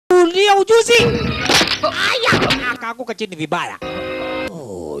Tulia ujuzi. Aya, akaanguka chini vibaya.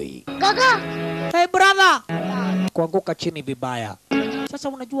 Oi. Kaka. Hey brother. Kuanguka chini vibaya. Sasa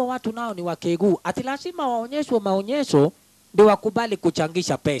unajua watu nao ni wakegu. Ati lazima waonyeshwe maonyesho ndio wakubali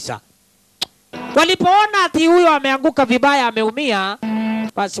kuchangisha pesa. Walipoona ati huyo ameanguka vibaya, ameumia,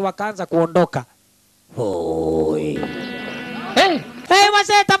 basi wakaanza kuondoka. Oi. Hey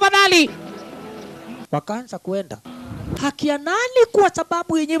wazee tafadhali. Wakaanza kuenda. Haki ya nani? Kwa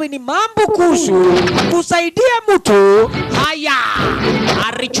sababu yenyewe ni mambo kuhusu kusaidia mtu. Haya,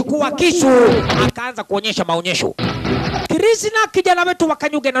 alichukua kisu akaanza kuonyesha maonyesho. Chris na kijana wetu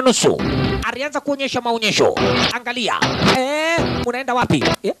wakanyuge na nusu alianza kuonyesha maonyesho. Angalia, unaenda wapi?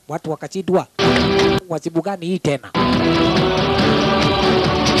 Watu wakachidwa. Wazibu gani hii tena?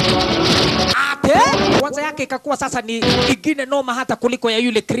 Kwanza yake ikakuwa sasa ni ingine noma hata kuliko ya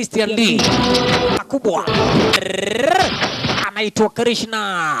yule Christian Lee. Makubwa. Anaitwa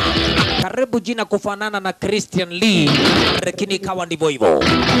Krishna. Karibu jina kufanana na Christian Lee, lakini ikawa ndivyo hivyo.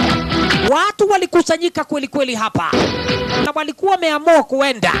 Watu walikusanyika kweli kweli hapa. Na walikuwa wameamua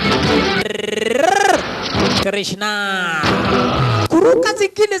kuenda. Krishna. Kuruka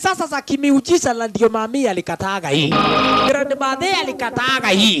zingine sasa za kimiujiza la ndio mami alikataaga hii. Grandmother alikataaga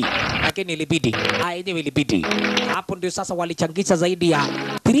hii. Lakini ilibidi. Yenyewe ilibidi. Hapo ndio sasa walichangisha zaidi ya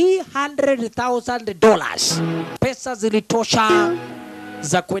 $300,000. Pesa zilitosha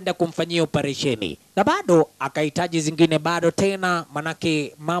za kwenda kumfanyia operesheni. Na bado akahitaji zingine bado tena,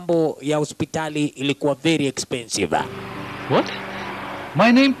 manake mambo ya hospitali ilikuwa very expensive. What?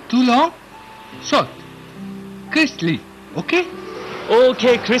 My name too long? Short. Chris Lee, okay?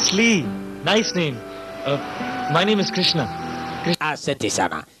 Okay, Chris Lee. Nice name. My name is Krishna. Asante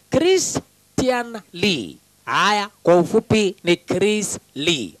sana. Christian Lee. Haya, kwa ufupi ni Chris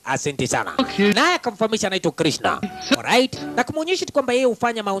Lee. Asante sana. Okay. Naye akamfahamisha anaitwa Krishna. Alright? Na kumuonyesha kwamba yeye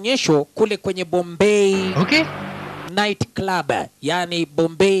hufanya maonyesho kule kwenye Bombay Night Club, yani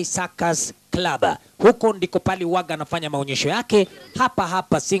Bombay Circus Club. Huko ndiko pali waga anafanya maonyesho yake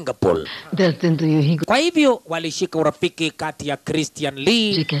hapa Singapore. Kwa hivyo walishika urafiki kati ya Christian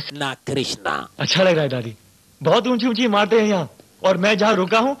Lee na Krishna. अच्छा लग रहा है दादी. बहुत ऊंची-ऊंची इमारतें हैं यहाँ. और मैं जहाँ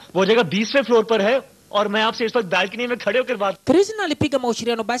रुका हूँ वो जगह 20वें फ्लोर पर है. और मैं आपसे इस वक्त बालकनी में खड़े होकर बात. Krishna alipiga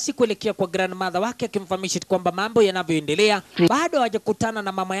maushauriano basi kuelekea kwa grandmother wake akimfahamisha kwamba mambo yanavyoendelea. Bado hajakutana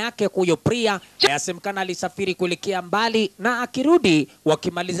na mama yake huyo Priya. Yasemekana alisafiri kuelekea mbali na akirudi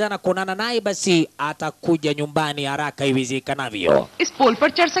wakimalizana kuonana naye basi atakuja nyumbani haraka iwezekanavyo. इस पोल पर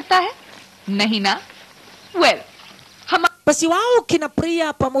चढ़ सकता है? नहीं ना? Well, basi wao kina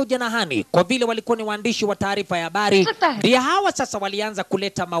Priya pamoja na Hani kwa vile walikuwa ni waandishi wa taarifa ya habari, ndio hawa sasa walianza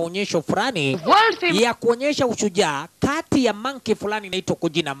kuleta maonyesho fulani ya kuonyesha ushujaa kati ya monkey fulani inaitwa kwa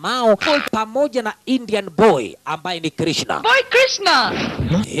jina Mao pamoja na Indian boy ambaye ni Krishna. Boy Krishna.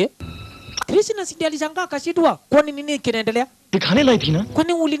 Krishna si alishangaa akashindwa, kwani nini kinaendelea? दिखाने लाई थी ना.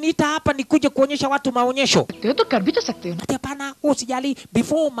 Kwani uliniita hapa nikuje kuonyesha watu maonyesho? तो कर भी तो सकते हो. Hapana, usijali,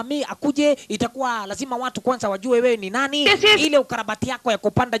 before mami akuje itakuwa lazima watu kwanza wajue wewe ni nani. Ile ukarabati yako ya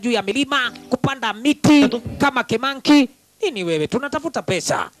kupanda juu ya milima, kupanda miti kama kemanki, nini wewe, tunatafuta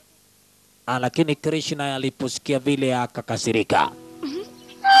pesa. Lakini Krishna aliposikia vile akakasirika.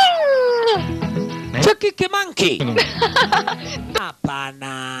 Cheki kemanki.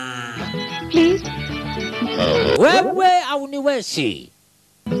 Hapana. Please. Wewe au niwezi?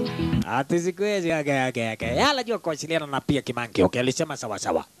 Ati sikwezi yake. Yala jua kuwasiliana na pia Kimanki. Okay, alisema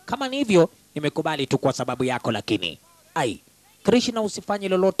sawa. Kama ni hivyo, nimekubali tu kwa sababu yako, lakini Krishna usifanye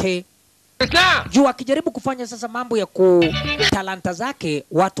lolote. Jua akijaribu kufanya sasa mambo ya talanta zake,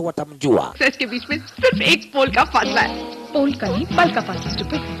 watu watamjua. सच के बीच में सिर्फ एक पोल का फासला है. पोल का नहीं, पल का फासला.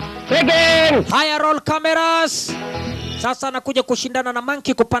 Stupid. Haya, roll cameras. Sasa anakuja kushindana na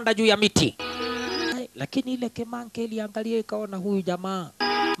monkey kupanda juu ya miti. Lakini ile kemanke iliangalia ikaona huyu jamaa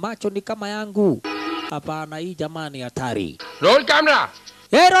macho ni kama yangu. Hapana, hii jamaa ni hatari. Roll camera.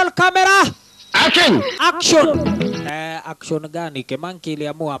 Hey, roll camera. Action. Action gani? Kemanke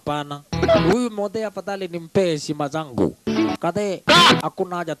iliamua hapana. Huyu modhe afadhali nimpe heshima zangu. Kade,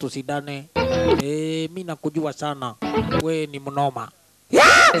 hakuna haja tusidane. Mimi nakujua sana. We ni mnoma.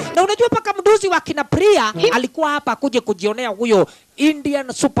 Na unajua paka mduzi wa kina Priya alikuwa hapa kuje kujionea huyo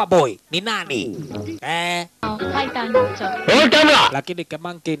Indian Superboy ni nani. Lakini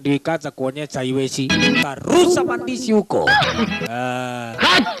Kemanke ndio ikaanza kuonyesha haiwezi. Karusa bandisi huko.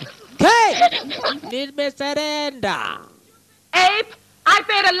 Nimeserenda. Ape, I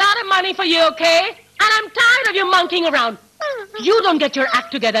paid a lot of money for you, okay? And I'm tired of you monkeying around. You don't get your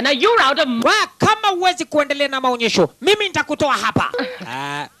act together. Now you're out of... Kama uwezi kuendelea na maonyesho, mimi nitakutoa hapa.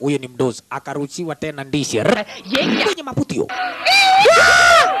 Huyo ni mdozi. Akaruhusiwa tena ndishi. Kwenye maputio.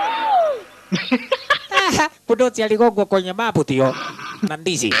 Budozi aligongwa kwenye mapu tio na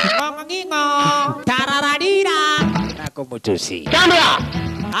ndizi. Ngongingo tararadira na kumutusi. Camera!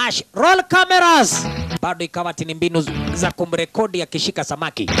 Ash, roll cameras. Bado ikawa tini mbinu za kumrekodi akishika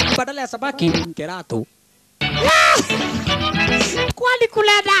samaki. Badala ya samaki, Kerato. Kwani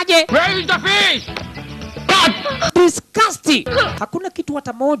kuledaje? Where is the fish? Disgusting. Hakuna kitu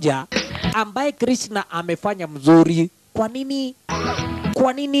hata moja ambaye Krishna amefanya mzuri. Kwa nini?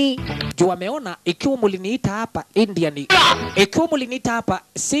 Kwa nini? Juu ameona ikiwa muliniita hapa India ni ikiwa muliniita hapa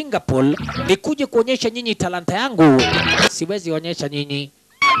Singapore nikuje kuonyesha nyinyi talanta yangu, siwezi onyesha nyinyi.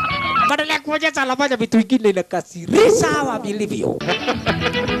 Badala ya kuonyesha anafanya vitu vingine inakasirisha hawa vilivyo.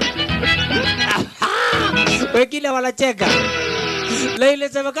 Wengine wanacheka. Leo ile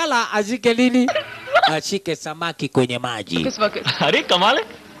semekala ashike nini? Ashike samaki kwenye maji. अरे कमाल है।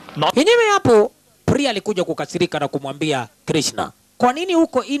 Yenyewe hapo Priya alikuja kukasirika na kumwambia Krishna, kwa nini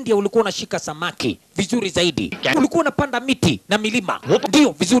huko India ulikuwa unashika samaki vizuri zaidi? Ulikuwa unapanda miti na milima.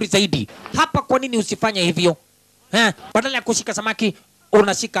 Ndio vizuri zaidi. Hapa kwa nini usifanye hivyo? Badala ya kushika samaki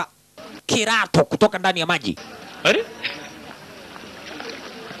unashika kirato kutoka ndani ya maji. अरे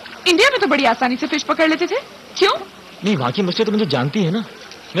इंडिया में तो बड़ी आसानी से फिश पकड़ लेते थे, क्यों? नहीं, वहाँ की मछली तो मुझे जानती है ना।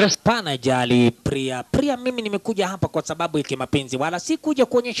 मेरा Pana jali Priya. Priya, mimi nimekuja hapa kwa sababu ya kimapenzi, wala si kuja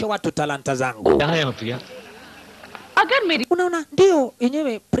kuonyesha watu talanta zangu. यहाँ है प्रिया। अगर मेरी Unaona, ndio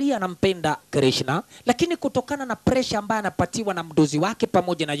yenyewe Priya anampenda Krishna, lakini kutokana na pressure ambayo anapatiwa na mdozi wake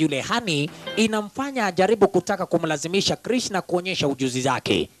pamoja na yule Hani, inamfanya ajaribu kutaka kumlazimisha Krishna kuonyesha ujuzi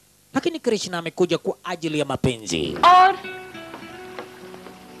zake. Lakini Krishna amekuja kwa ajili ya mapenzi. और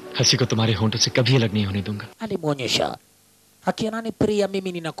हंसी को तुम्हारे होंठों से कभी अलग नहीं होने दूंगा। Alimuonyesha, hakianani Priya,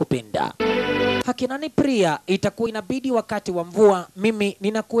 mimi ninakupenda. Hakianani Priya, itakuwa inabidi wakati wa mvua mimi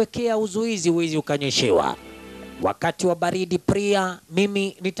ninakuwekea uzuizi uwezi ukanyeshewa. Wakati wa baridi Priya,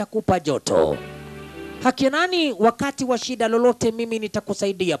 mimi nitakupa joto. Hakianani, wakati wa shida lolote mimi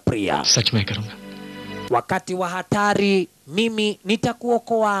nitakusaidia Priya. सच में करूंगा। Wakati wa hatari mimi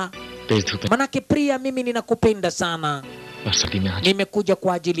nitakuokoa. तेज धूप Manake Priya, mimi ninakupenda sana. और सर्दी में आज Nimekuja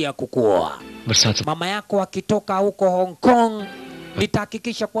kwa ajili ya kukuoa. बरसात से Mama yako akitoka huko Hong Kong,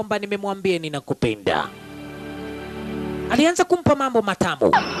 nitahakikisha kwamba nimemwambia ninakupenda. Alianza kumpa mambo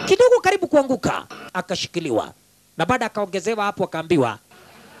matamu. Kidogo karibu kuanguka, akashikiliwa. Na baada akaongezewa hapo akaambiwa,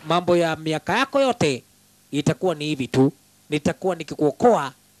 mambo ya miaka yako yote itakuwa ni hivi tu. Nitakuwa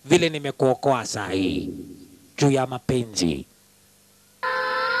nikikuokoa vile nimekuokoa saa hii. Juu ya mapenzi.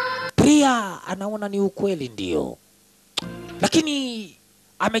 Priya anaona ni ukweli ndio. Lakini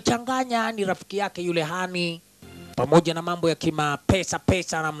amechanganya ni rafiki yake yule Hani pamoja na mambo ya kima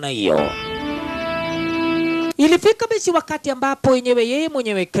pesa namna hiyo. Ilifika basi wakati ambapo yeye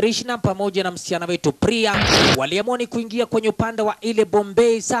mwenyewe Krishna pamoja na msichana wetu Priya waliamua ni kuingia kwenye upande wa ile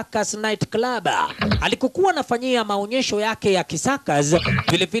Bombay Circus Night Club. Alikokuwa anafanyia maonyesho yake ya kisakas,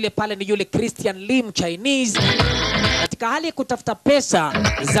 vile vile pale ni yule Christian Lim Chinese, katika hali ya kutafuta pesa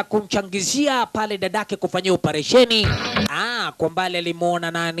za kumchangizia pale dadake kufanyia operesheni. Kwa mbali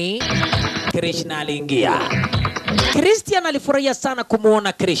alimuona nani? Krishna aliingia. Christian alifurahia sana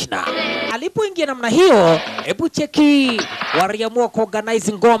kumuona Krishna. Alipoingia namna hiyo, hebu cheki, waliamua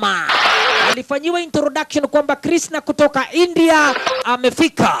kuorganize ngoma. Alifanyiwa introduction kwamba Krishna kutoka India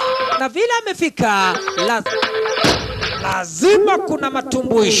amefika. Na vile amefika, lazima kuna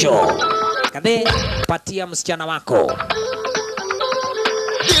matumbuisho. Kadhe, patia msichana wako.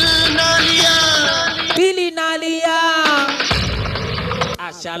 Pili nalia.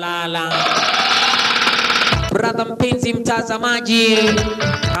 Ashalala. Brother mpenzi mtazamaji,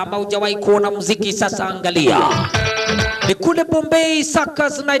 kama hujawahi kuona muziki sasa angalia. Ni kule Bombay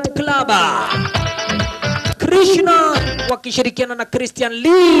Circus Night Club. Krishna wakishirikiana na Christian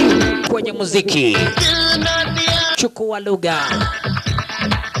Lee kwenye muziki. Chukua lugha.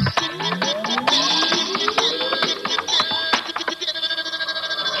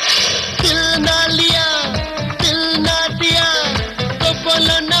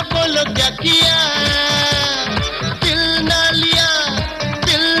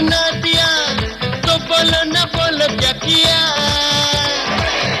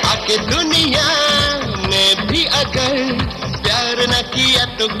 दुनिया में भी अगर प्यार न किया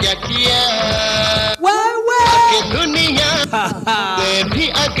तो क्या किया दुनिया में भी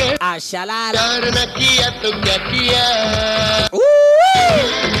अगर प्यार न किया तो क्या किया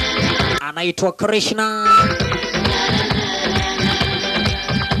anaitwa Krishna.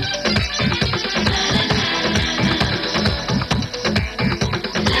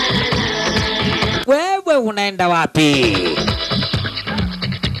 Wewe unaenda wapi?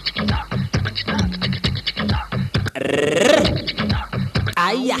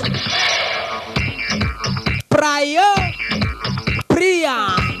 Aya. Prayo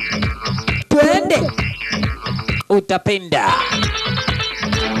Priya, twende, utapenda.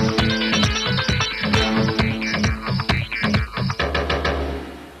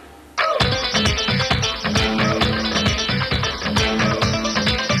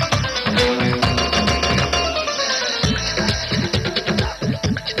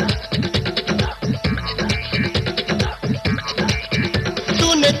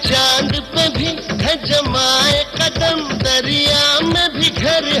 चांद पे भी है जमाए कदम, दरिया में भी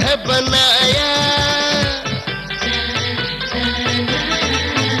घर है बनाया।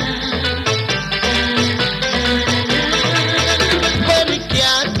 पर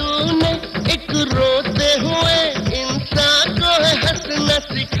क्या तूने एक रोते हुए इंसान को है हंसना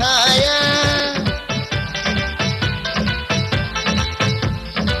सिखाया।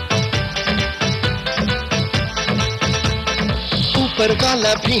 ऊपर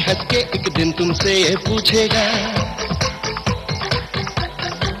वाला भी हंस के एक दिन तुमसे ये पूछेगा,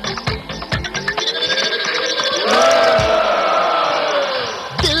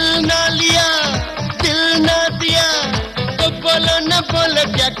 दिल ना लिया दिल ना दिया तो बोलो ना बोलो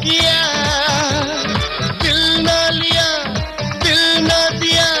क्या किया। दिल ना लिया दिल ना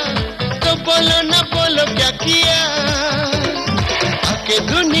दिया तो बोलो ना बोलो क्या किया। आके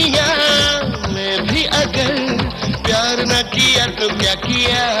दुनिया में भी अगर प्यार न किया तो क्या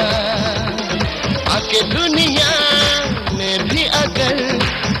किया। आके दुनिया में भी अगर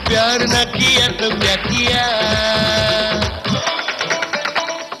प्यार न किया तो क्या किया।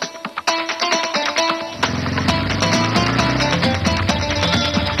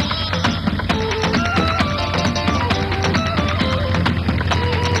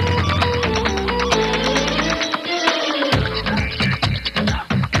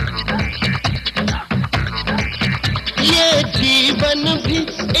 जीवन भी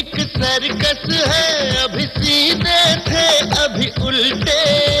एक सर्कस है, अभी सीधे थे अभी उल्टे।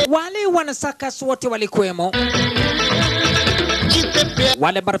 Wale wanasakas wote walikuwemo,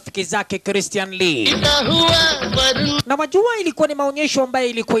 wale marafiki zake Christian Lee. Na wajua ilikuwa ni maonyesho ambayo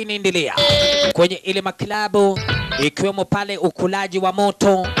ilikuwa inaendelea kwenye ile maklabu, ikiwemo pale ukulaji wa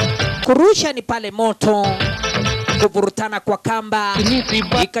moto, kurusha ni pale moto, kuvurutana kwa kamba,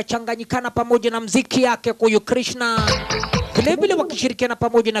 ikachanganyikana pamoja na mziki yake kwa Krishna. Vile vile wakishirikiana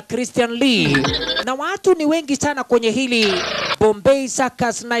pamoja na Christian Lee, na watu ni wengi sana kwenye hili Bombay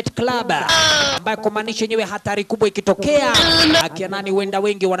Circus Night Club, ambayo kumaanisha yenyewe hatari kubwa ikitokea, akianani wenda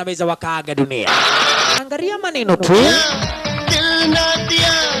wengi wanaweza wakaaga dunia. Angalia maneno tu.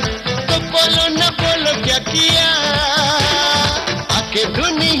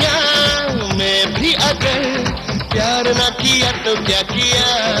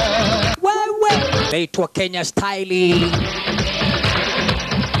 Wewe naitwa Kenya Style.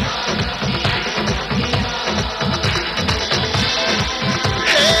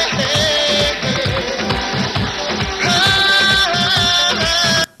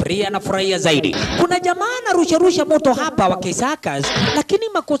 Priya anafurahia zaidi. Kuna jamaa anarusha moto hapa wa Kisakas, lakini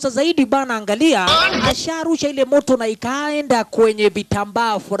makosa zaidi bana, angalia, asharusha ile moto na ikaenda kwenye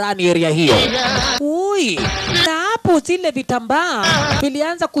vitambaa fulani area hiyo. Ui, na hapo zile vitambaa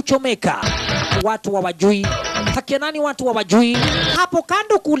vilianza kuchomeka. Watu hawajui. Hakianani watu hawajui. Hapo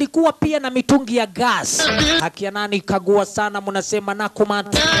kando kulikuwa pia na mitungi ya gas. Hakianani kagua sana, mnasema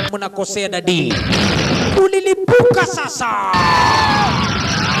nakumat, mnakosea dadi. Kulilipuka sasa.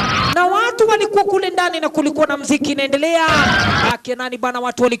 Na watu walikuwa kule ndani na kulikuwa na mziki inaendelea. Hakianani bana,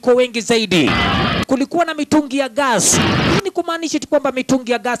 watu walikuwa wengi zaidi. Kulikuwa na mitungi ya gas. Hii ni kumaanisha kwamba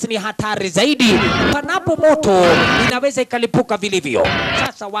mitungi ya gas ni hatari zaidi. Panapo moto inaweza ikalipuka vilivyo.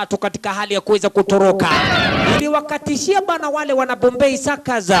 Sasa watu katika hali ya kuweza kutoroka, ili wakatishia bana wale wana Bombay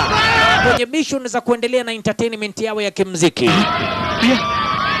Circus kwenye mission za kuendelea na entertainment yao ya kimuziki.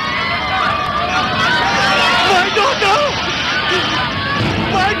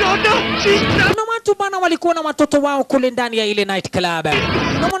 Na watu bana walikuwa na watoto wao kule ndani ya ile night club.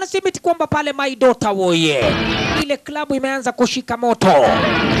 Na wanasema kwamba pale my daughter woye, ile club imeanza kushika moto.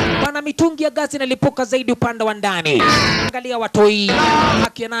 Bana mitungi ya gasi inalipuka zaidi upande wa ndani. Angalia watoi,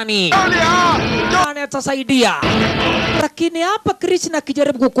 haki nani? Nani atasaidia? Lakini hapa Krishna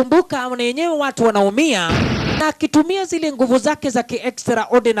akijaribu kukumbuka na yenyewe watu wanaumia, na akitumia zile nguvu zake za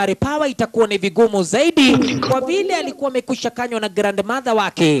extraordinary power itakuwa ni vigumu zaidi kwa vile alikuwa amekushakanywa na grandmother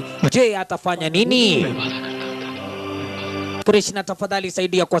wake. Je, atafanya nini? Krishna, tafadhali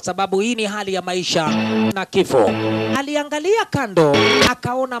saidia, kwa sababu hii ni hali ya maisha na kifo. Aliangalia kando,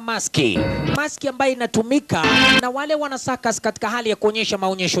 akaona maski ambayo inatumika na wale wanasakas katika hali ya kuonyesha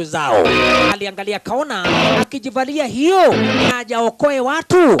maonyesho zao. Aliangalia kaona akijivalia hiyo na ajaokoe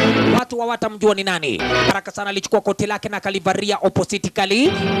watu hawatamjua ni nani. Haraka sana alichukua koti lake na akalivalia opposite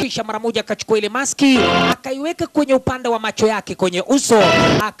kali, kisha mara moja akachukua ile maski akaiweka kwenye upande wa macho yake kwenye uso,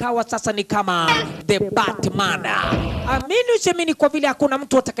 akawa sasa ni kama the Batman. Amini usemini, kwa vile hakuna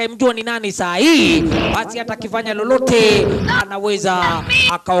mtu atakayemjua ni nani saa hii, basi hata akifanya lolote anaweza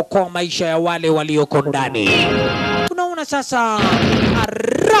akaokoa maisha ya wale walioko ndani. Tunaona sasa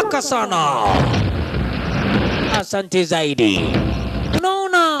haraka sana. Asante zaidi.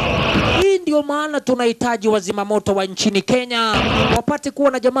 Tunaona hii ndio maana tunahitaji wazima moto wa nchini Kenya wapate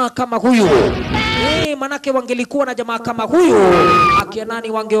kuwa na jamaa kama huyu. Manake wangelikuwa na jamaa kama huyu, akia nani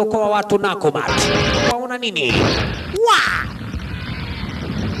wangeokoa watu Nakumatt. Waona nini?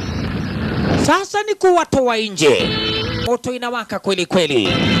 Sasa ni kuwatoa nje. Moto inawaka kweli kweli.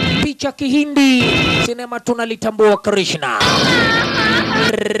 Picha Kihindi, sinema tunalitambua Krishna.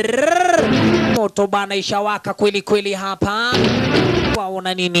 Moto bana ishawaka kweli kweli hapa.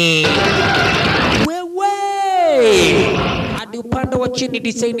 Waona nini? Wewe! Hadi upande wa chini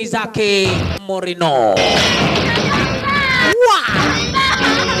design zake Morino.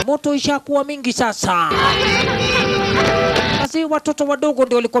 Moto ishakuwa mingi sasa. Basi watoto wadogo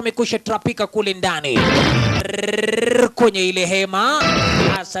ndio walikuwa wamekwisha trapika kule ndani kwenye ile hema.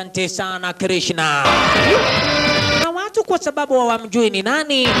 Asante sana Krishna. Na watu kwa sababu hawamjui ni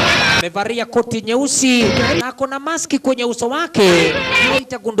nani, amevalia koti nyeusi na ako na maski kwenye uso wake,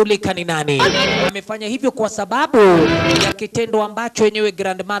 haitagundulika ni nani. Amefanya hivyo kwa sababu ya kitendo ambacho yenyewe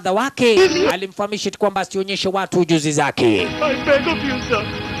grandmother wake alimfahamisha kwamba asionyeshe watu ujuzi zake.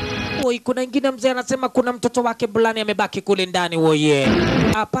 Kuna ingine mzee anasema kuna mtoto wake bulani amebaki kule ndani, woye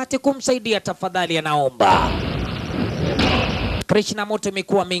apate kumsaidia tafadhali, anaomba. Krishna, moto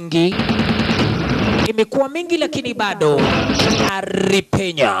imekuwa mingi lakini bado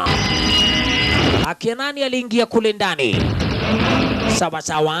aripenya. Akia nani aliingia kule ndani? Sawa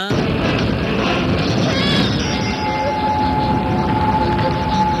sawa.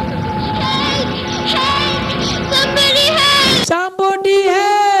 Somebody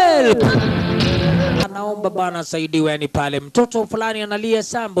help! Anaomba bana saidiwe, ni pale mtoto fulani analia,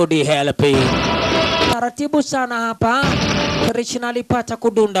 somebody help. Taratibu sana hapa. Krishna alipata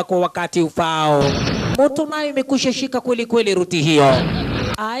kudunda kwa wakati ufao. Moto nayo imekusha shika kweli kweli ruti hiyo.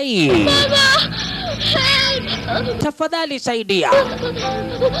 Ai. Baba, help! Tafadhali saidia.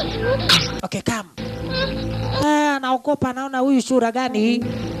 Okay, come. Naogopa, naona huyu sura gani?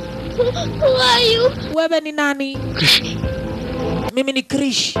 Who are you? Wewe ni nani? Mimi ni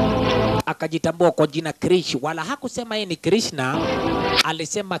Krish. Akajitambua kwa jina Krish, wala hakusema yeye ni Krishna,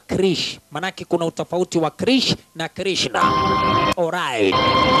 alisema Krish. Manake kuna utofauti wa Krish na Krishna. Alright.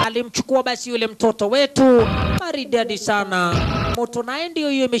 Alimchukua basi yule mtoto wetu maridadi sana. Moto naye ndio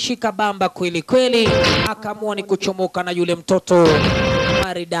hiyo imeshika bamba kweli kweli, akaamua ni kuchomoka na yule mtoto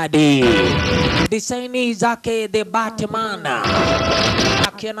maridadi. Design zake the Batman.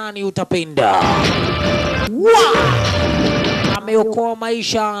 Akia nani utapenda. Ameokoa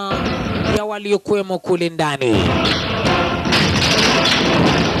maisha ya waliokuwemo kule ndani.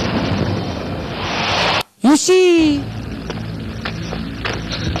 You see?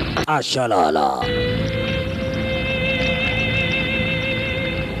 Ashalala.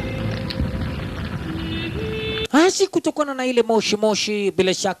 Hasi kutokana na ile moshi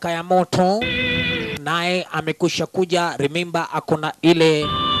bila shaka ya moto, naye amekusha kuja. Remember,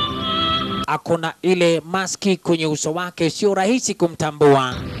 akona ile maski kwenye uso wake, sio rahisi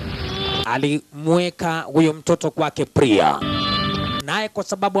kumtambua. Alimweka huyo mtoto kwake Priya, naye kwa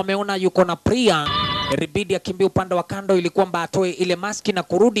sababu ameona yuko na Priya, ilibidi akimbia upande wa kando ili kwamba atoe ile maski na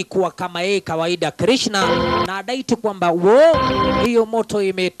kurudi kuwa kama yeye kawaida Krishna, na adaiti kwamba hiyo moto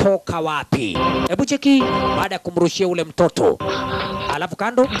imetoka wapi. Hebu cheki, baada ya kumrushia ule mtoto, alafu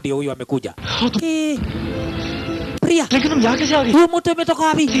kando ndio huyo amekuja. Priya, hiyo moto imetoka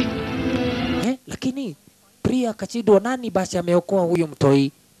wapi? Lakini Priya kachidwa, nani basi ameokoa huyo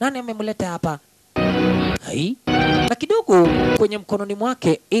mtoi? Nani amemleta hapa? Hai? Na kidogo kwenye mkononi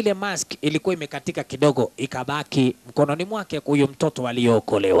mwake ile mask ilikuwa imekatika kidogo, ikabaki mkononi mwake huyo mtoto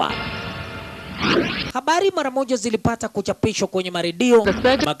aliyookolewa. Habari mara moja zilipata kuchapishwa kwenye maredio,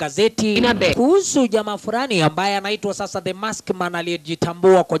 magazeti kuhusu jamaa fulani ambaye anaitwa sasa The Masked Man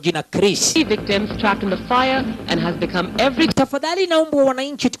aliyejitambua kwa jina Chris. Victims trapped in the fire and has become every... Tafadhali naomba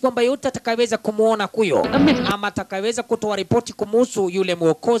wananchi kwamba yote atakayeweza kumuona huyo ama atakayeweza kutoa ripoti kumhusu yule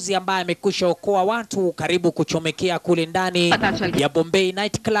mwokozi ambaye amekwisha okoa watu karibu kuchomekea kule ndani ya Bombay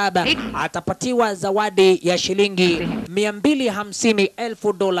Night Club atapatiwa zawadi ya shilingi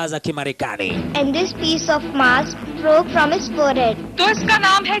 $250,000 za Kimarekani. And this piece of mask broke from his forehead. तो इसका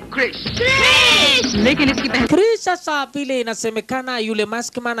नाम है क्रिश। लेकिन इसकी पहचान Chris sasa vile inasemekana yule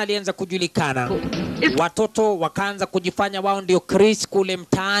Masked Man alianza kujulikana. Watoto wakaanza kujifanya wao ndio Chris kule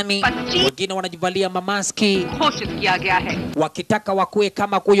mtaani. Wengine wanajivalia mamaski घोषित किया गया है। wakitaka wakuwe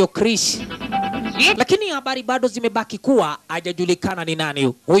kama huyo Chris. Lakini habari bado zimebaki kuwa hajajulikana ni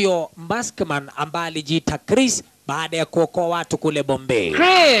nani huyo Masked Man ambaye alijiita Chris baada ya kuokoa watu kule Bombay.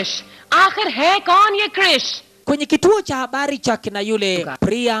 Krish, आखिर है कौन ये Krish? Kwenye kituo cha habari cha kina yule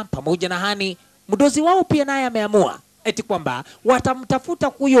Priya pamoja na Hani, mdozi wao pia naye ameamua eti kwamba watamtafuta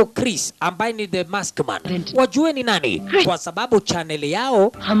huyo Chris ambaye ni The Masked Man, wajue ni nani, kwa sababu channel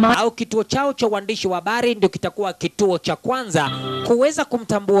yao au kituo chao cha uandishi wa habari ndio kitakuwa kituo cha kwanza kuweza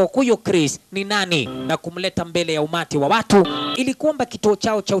kumtambua huyo Chris ni nani na kumleta mbele ya umati wa watu ili kwamba kituo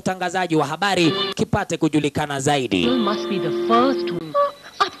chao cha utangazaji wa habari kipate kujulikana zaidi. You must be the first one.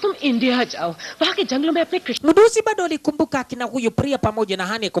 अब तुम इंडिया जाओ, वहाँ के जंगलों में अपने Krishna... Mdusi bado alikumbuka akina huyu Priya pamoja na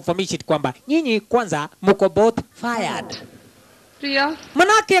Hani kufahamisha kwamba nyinyi kwanza mko both fired. प्रिया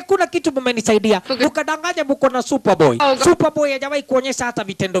Manake hakuna kitu mmenisaidia. Mkadanganya mko na Superboy. Superboy hajawahi kuonyesha hata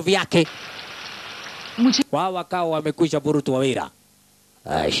vitendo vyake. Wao wakao wamekwisha burutu wawira.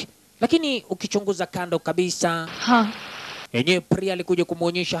 Aish. Lakini ukichunguza kando kabisa, yenyewe Priya alikuja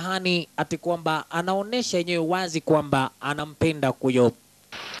kumuonyesha Hani ati kwamba anaonesha yenyewe wazi kwamba anampenda huyo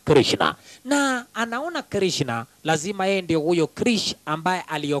Krishna. Na anaona Krishna lazima yeye ndio huyo Krish ambaye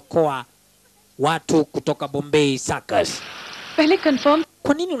aliokoa watu kutoka Bombay Circus. पहले confirm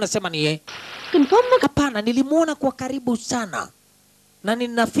Kwa nini unasema ni yeye? Confirm Hapana, nilimuona kwa karibu sana. Na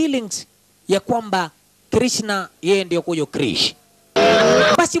nina feelings ya kwamba Krishna yeye ndio huyo Krish.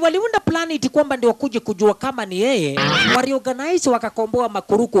 Basi waliunda plani iti kwamba ndio wakuje kujua kama ni yeye. Waliorganize wakakomboa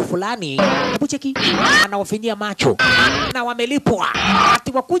makuruku fulani. Hebu cheki, anawafinyia macho. Na wamelipwa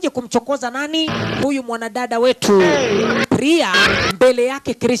ati wakuje kumchokoza nani? Huyu mwanadada wetu Priya mbele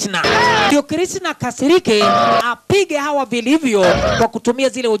yake Krishna. Ndio Krishna kasirike apige hawa vilivyo kwa kutumia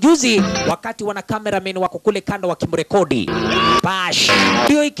zile ujuzi wakati wana cameraman wako kule kando wakimrekodi. Bash.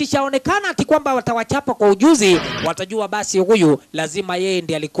 Ndio ikishaonekana ati kwamba watawachapa kwa ujuzi, watajua basi huyu lazima yeye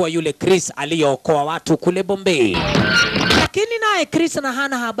ndiye alikuwa yule Chris aliyookoa watu kule Bombay. Lakini naye Chris na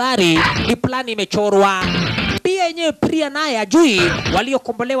hana habari, ni plani imechorwa. Pia yenyewe Priya naye ajui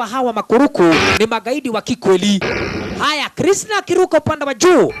waliokombolewa hawa makuruku ni magaidi wa kikweli. Haya, Chris na akiruka upande wa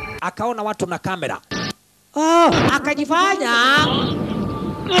juu akaona watu na kamera. Akajifanya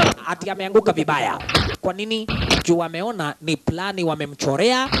ati ameanguka vibaya. Kwa nini? Juu ameona ni plani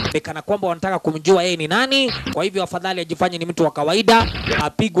wamemchorea, kana kwamba wanataka kumjua yeye ni nani. Kwa hivyo afadhali ajifanye ni mtu wa kawaida,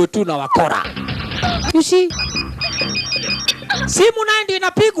 apigwe tu na wakora. You see? Simu naye ndio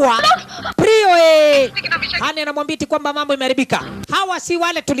inapigwa. Priya Hani anamwambia kwamba mambo imeharibika. Hawa si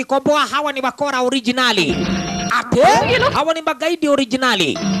wale tulikomboa, hawa ni wakora originali. Ate? Hawa ni magaidi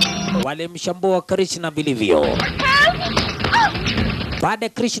originali. Wale mshambua Krishna vilivyo. Baada ya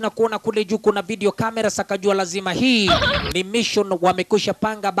Krishna kuona kule juu kuna video kamera, sakajua lazima hii ni mission wamekwisha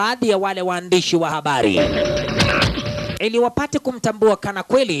panga baadhi ya wale waandishi wa habari. Ili wapate kumtambua kana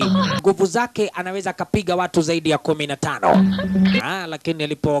kweli nguvu zake anaweza kapiga watu zaidi ya 15. Lakini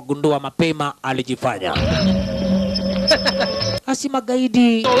alipowagundua mapema alijifanya. Asi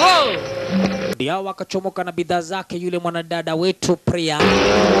magaidi. Ndio wakachomoka na bidhaa zake yule mwanadada wetu Priya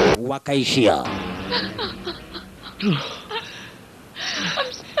wakaishia.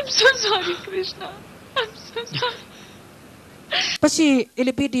 I'm so sorry, Krishna. I'm so sorry. Basi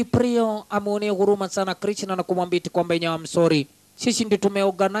ilibidi Priya amuone huruma sana Krishna na kumwambia kwamba yenyewe I'm sorry. Sisi ndio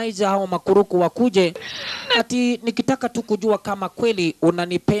tumeorganize hao makuruku wakuje. Ati nikitaka tu kujua kama kweli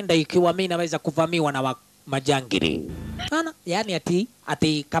unanipenda ikiwa mimi naweza kuvamiwa na majangili. Yani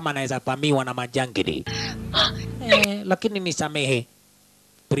ati kama naweza kuvamiwa na majangili. Lakini nisamehe.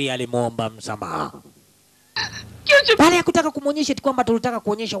 Priya alimuomba msamaha. Baada ya kutaka kumuonyesha kwamba tulitaka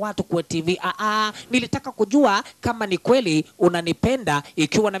kuonyesha watu kwa TV. Nilitaka kujua kama ni kweli unanipenda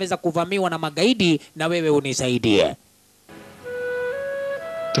ikiwa naweza kuvamiwa na magaidi na wewe unisaidie.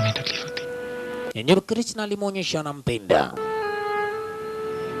 तुम्हें तकलीफ होती Yenyewe Krishna alimuonyesha anampenda.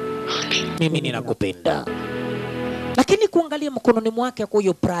 Mimi ninakupenda. Lakini kuangalia mkononi mwake kwa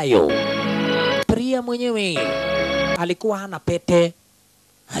hiyo Priya Angalia mwenyewe. Alikuwa hana pete.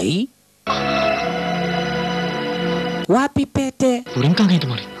 Hai? Wapi pete? Ring कहाँ गई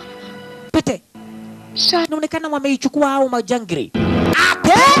तुम्हारी? Pete. Inaonekana wameichukua hao majangili.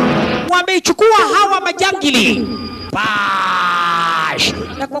 Ate? Wameichukua hawa majangili. Bash!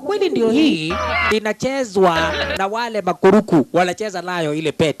 Na kwa kweli ndio hii inachezwa na wale makuruku, wanacheza nayo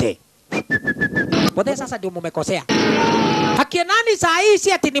ile pete. Wote sasa ndio mumekosea. Hakia nani saa hii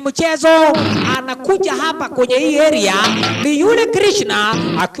si ati ni mchezo, anakuja hapa kwenye hii area ni yule Krishna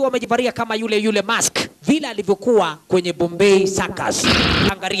akiwa amejivalia kama yule mask vile alivyokuwa kwenye Bombay Circus.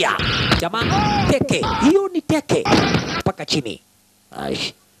 Angalia jamaa, teke hiyo ni teke mpaka chini.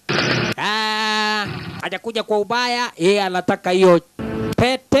 Aish. Hajakuja kwa ubaya, yeye anataka hiyo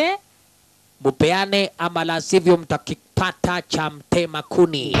pete mupeane, ama la sivyo mtakipata cha mtema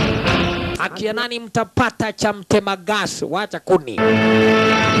kuni. Akia nani mtapata cha mtema gas, wacha kuni.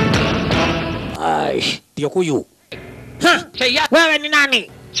 Aish, ndio huyu. Ha! Wewe ni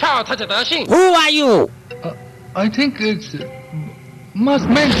nani? Who are you? I think it's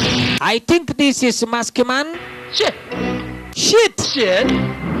Maskman. I think this is Maskman. Shit. Shit. Shit.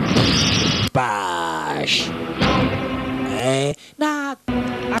 Bash. Na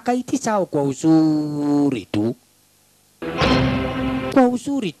akaitisha kwa uzuri tu. Kwa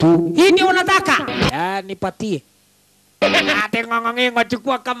uzuri tu. Hii ndio unataka? Nipatie. Ate ngongongo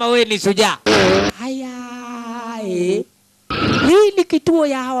chukua kama wewe ni shujaa. Haya. Hii ni kituo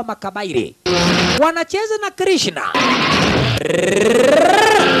ya hawa makabaire. Wanacheza na Krishna.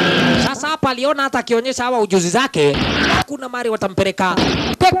 Sasa hapa aliona hata akionyesha hawa ujuzi zake, kuna mari watampeleka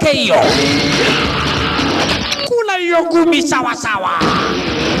peke hiyo. Kula hiyo ngumi sawa sawa.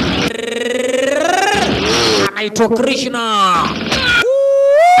 Anaitwa Krishna.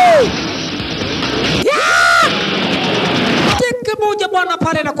 Teke moja bwana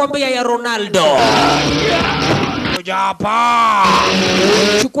pale na kuambia ya Ronaldo. Kuja hapa.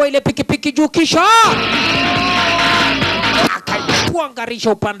 Chukua ile pikipiki juu kisha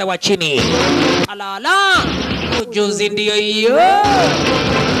akaipuangarisha upande wa chini. Alala. Ujuzi ndio hiyo.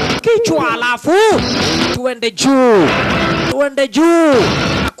 Kichwa alafu tuende juu. Tuende juu.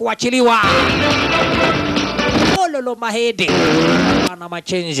 Kuachiliwa. Ololo mahedi. Ana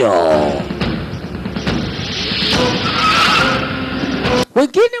machenjo.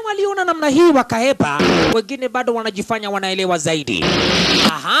 Wengine waliona namna hii wakahepa, wengine bado wanajifanya wanaelewa zaidi.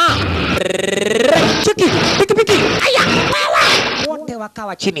 Aha. Cheki, piki piki. Aya, wewe. Wote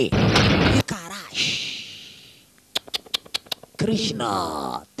wakawa chini. Ikarash.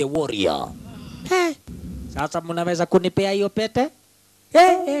 Krishna, the warrior. Sasa mnaweza kunipea hiyo pete?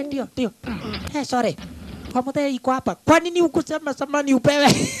 Ndio. Sorry. Pamoja iko hapa. Kwa nini ukusema samani upewe?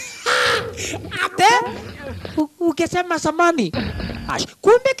 Ate? Ukisema samani.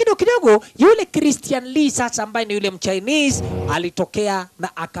 Kumbe kidogo yule Christian Lee sasa ambaye ni yule Mchinese alitokea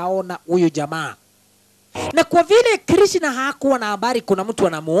na akaona huyu jamaa. Na kwa vile Krishna hakuwa na habari kuna mtu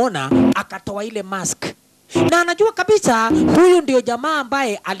anamuona, akatoa ile mask. Na anajua kabisa huyu ndio jamaa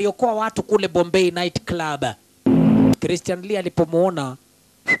ambaye aliokoa watu kule Bombay Night Club. Christian Lee alipomuona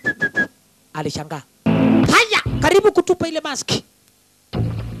alishangaa. Haya, karibu kutupa ile mask.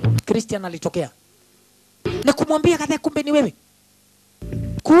 Christian alitokea na kumwambia kadhaa, kumbe ni wewe.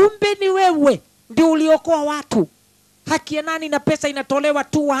 Kumbe ni wewe ndio uliokoa watu. Haki ya nani na pesa inatolewa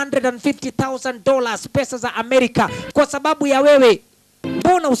 $250,000 pesa za Amerika kwa sababu ya wewe.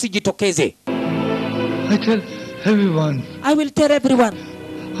 Mbona usijitokeze? I tell everyone. I will tell everyone.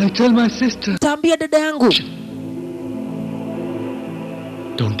 I tell my sister. Taambia dada yangu.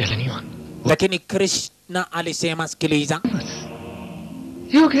 Don't tell anyone. Lakini Krishna alisema sikiliza.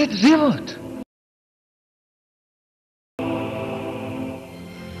 You get reward.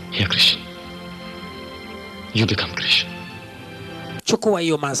 Here, Krishna. You become Krishna. Chukua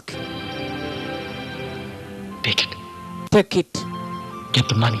hiyo mask. Take it. Take it. Get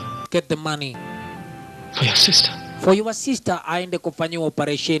the money. Get the money. For your sister. For your sister aende kufanyiwa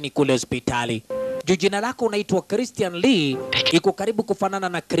operesheni kule hospitali. Jina lako unaitwa Christian Lee, iko karibu kufanana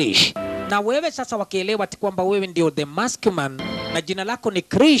na Krish. Na wewe sasa wakielewa kwamba wewe ndio the Maskman na jina lako ni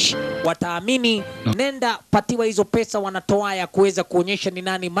Krish, wataamini. Nenda patiwa hizo pesa wanatoa ya kuweza kuonyesha ni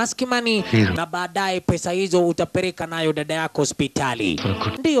nani Maskman, na baadaye pesa hizo utapeleka nayo dada yako hospitali.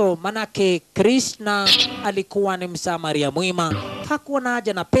 Ndio manake Krishna alikuwa ni msamaria mwema, hakuwa na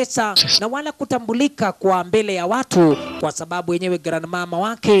haja na pesa na wala kutambulika kwa mbele ya watu, kwa sababu yenyewe grandmama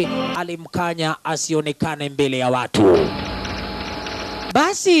wake alimkanya asionekane mbele ya watu.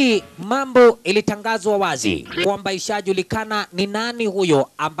 Basi mambo ilitangazwa wazi kwamba ishajulikana ni nani huyo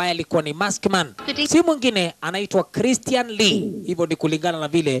ambaye alikuwa ni maskman. Si mwingine anaitwa Christian Lee. Hivyo ni kulingana na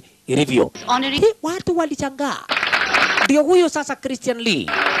vile ilivyo. Watu walishangaa. Ndio huyo sasa Christian Lee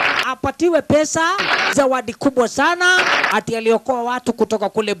apatiwe pesa, zawadi kubwa sana, ati aliokoa watu kutoka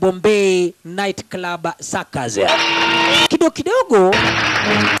kule Bombay Night Club Circus. Kidogo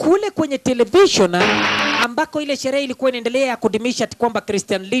kule kwenye television ambako ile sherehe ilikuwa inaendelea ya kudimisha kwamba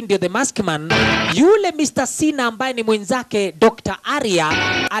Christian Lee ndio the maskman, yule Mr. Sina ambaye ni mwenzake Dr. Arya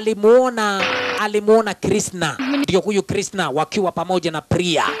alimuona Krishna. Ndio huyu Krishna wakiwa pamoja na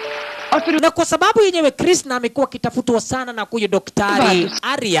Priya. Na kwa sababu yenyewe Krishna amekuwa kitafutwa sana na kuyo daktari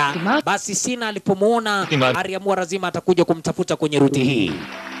Arya, basi Sina alipomuona Arya mwa lazima atakuja kumtafuta kwenye ruti hii.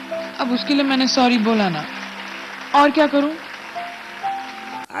 अब उसके लिए मैंने सॉरी बोला ना, और क्या करूं?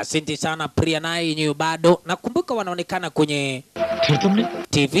 Asante sana Priya naye yenyewe bado. Nakumbuka wanaonekana kwenye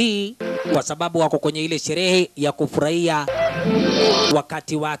TV kwa sababu wako kwenye ile sherehe ya kufurahia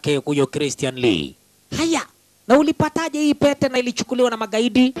wakati wake huyo Christian Lee. Haya, na ulipataje hii pete na ilichukuliwa na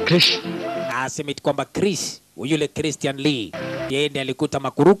magaidi? Krish. Asemeti kwamba Chris, yule Christian Lee, yeye ndiye alikuta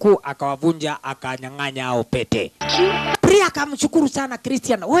makuruku akawavunja akanyang'anya hao pete. Priya akamshukuru sana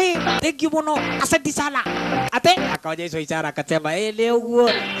Christian. We, thank you mono, asante sana. Ate akawajesha ishara akasema leo huo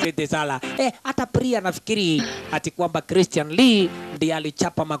asante sana. Hata Priya nafikiri ati kwamba Christian Lee ndiye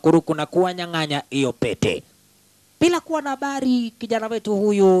alichapa makuruku na kuwanyang'anya hiyo pete. Bila kuwa na habari kijana wetu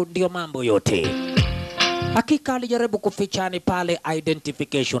huyu ndio mambo yote. Hakika alijaribu kufichani pale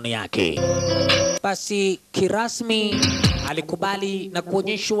identification yake. Basi kirasmi alikubali na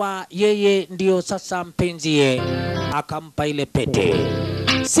kuonyeshwa yeye ndio sasa mpenzie, akampa ile pete.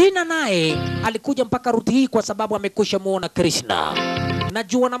 Sina naye alikuja mpaka ruti hii kwa sababu amekusha muona Krishna.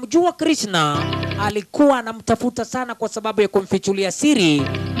 Najua namjua Krishna alikuwa anamtafuta sana kwa sababu ya kumfichulia siri,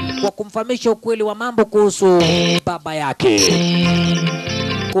 kwa kumfahamisha ukweli wa mambo kuhusu baba yake.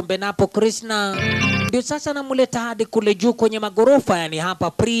 Kumbe napo Krishna ndio sasa namuleta hadi kule juu kwenye magorofa, yani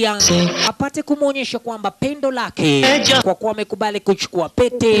hapa Priya apate kumuonyesha kwamba pendo lake, kwa kuwa amekubali kuchukua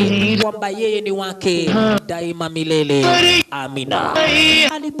pete, kwamba yeye ni wake daima milele. Amina.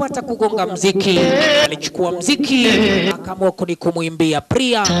 Alipata kugonga mziki, alichukua mziki akaamua kumuimbia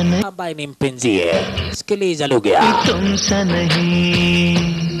Priya ambaye ni mpenzie. Sikiliza lugha.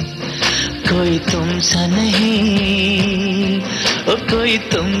 कोई तुमसा नहीं, ओ कोई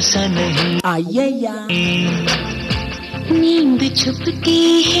तुमसा नहीं, आया नींद छुपती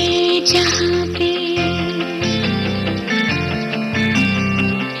है जहाँ पे,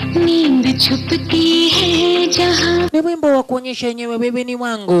 नींद छुपती है जहाँ. Ni wimbo wa kuonyesha yenyewe wewe ni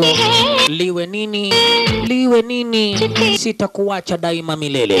wangu, liwe nini sitakuacha daima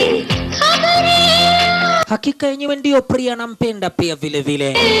milele. Hakika yenyewe ndio Priya anampenda pia vile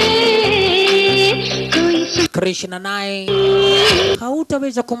vile. Krishna naye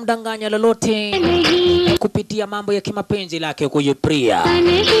hautaweza kumdanganya lolote kupitia mambo ya kimapenzi lake kwa Priya.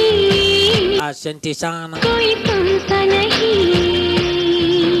 Asante sana.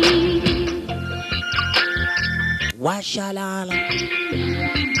 Washalala.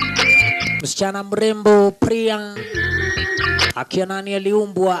 Msichana mrembo Priya, akia nani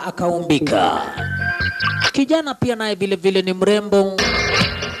aliumbwa akaumbika. Kijana pia naye vile vile ni mrembo,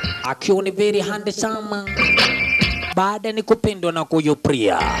 akiwa ni very handsome, baada ni kupendwa na kuyo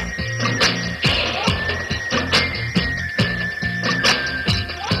Priya.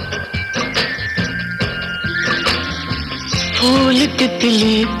 फूल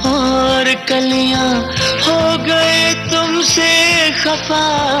तितली और कलियां हो गए तुमसे खफा,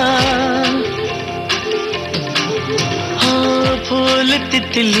 फूल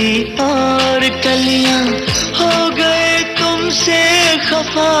तितली और कलियां हो गए तुमसे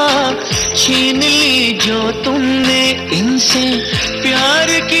खफा, छीन ली जो तुमने इनसे प्यार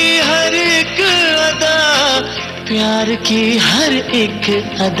की हर एक अदा, प्यार की हर एक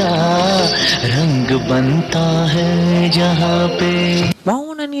अदा, रंग बनता है जहाँ पे.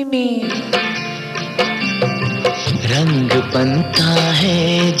 वाओ ननी रंग बनता है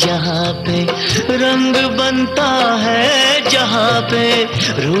जहाँ पे, रंग बनता है जहाँ पे,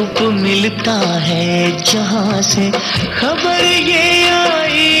 रूप मिलता है जहाँ से, खबर ये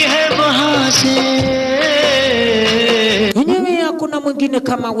आई है वहाँ से. Yenyewe hakuna mwingine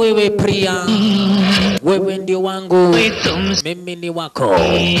kama wewe Priya, wewe ndio wangu, mimi ni wako.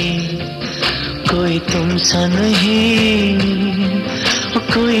 कोई तुमसा नहीं,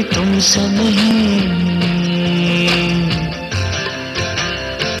 कोई तुमसा नहीं.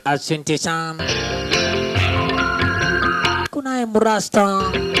 Asante sana. Kunaye mrasta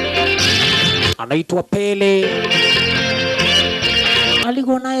anaitwa Pele,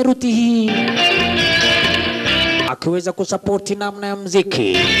 aligonaye ruti hii akiweza kusapoti namna ya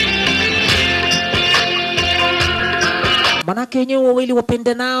mziki. Manake wenyewe wawili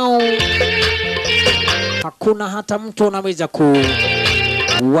wapende nao, hakuna hata mtu anaweza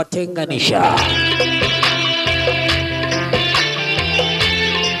kuwatenganisha.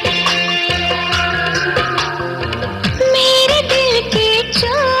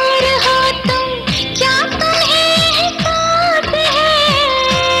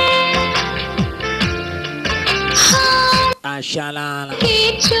 Shalala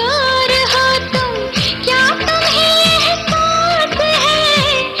चोर हो तुम क्या तुम्हें एहसास है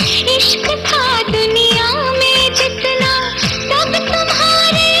इश्क था दुनिया में जितना सब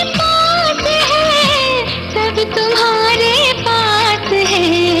तुम्हारे पास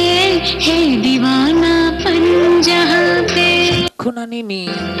है दीवानापन जहाँ पे kuna nini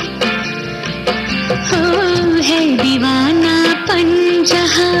हो है दीवानापन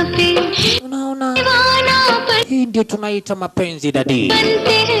जहाँ पे unaona hii ndio tunaita mapenzi dadi.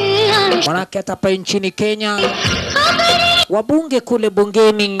 Manake hata hapa nchini Kenya wabunge kule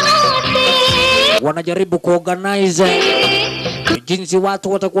bungeni wanajaribu kuorganize jinsi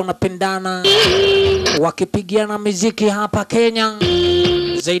watu watakuwa wanapendana wakipigiana muziki hapa Kenya.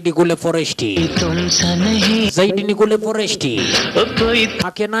 Zaidi kule foresti, zaidi ni kule foresti,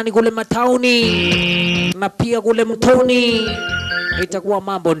 akenani kule matauni na pia kule mtoni. Itakuwa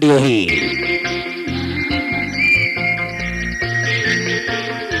mambo ndio hii.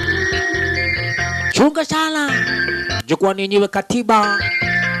 Chunga sana jukwani yenyewe katiba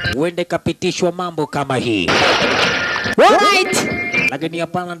uende kapitishwa mambo kama hii. Alright, lakini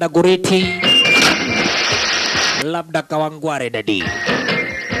hapana Dagoreti, labda Kawangware dadi.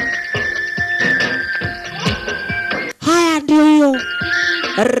 Haya ndio hiyo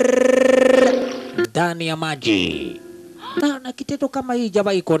ndani ya maji. Na kitendo kama hii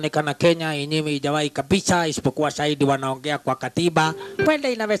jawahi kuonekana Kenya yenyewe, jawahi kabisa, isipokuwa shahidi wanaongea kwa katiba. Kwenda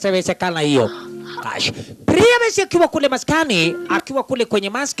inawezekana hiyo. Priya basi akiwa kule maskani, akiwa kule kwenye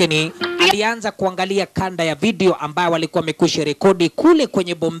maskani, alianza kuangalia kanda ya video ambayo walikuwa wamekwisha rekodi kule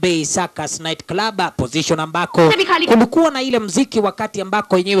kwenye Bombay Circus Night Club, position ambako kulikuwa na ile mziki wakati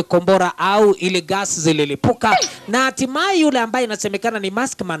ambako yenyewe kombora au ile gas zililipuka, na hatimaye yule ambaye inasemekana ni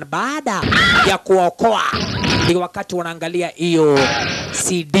Maskman baada ya kuokoa, ndio wakati wanaangalia hiyo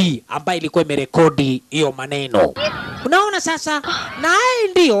CD ambayo ilikuwa imerekodi hiyo maneno. Unaona sasa, na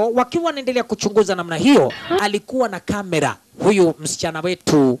ndio wakiwa wanaendelea kuchunguza namna hiyo, alikuwa na kamera huyu msichana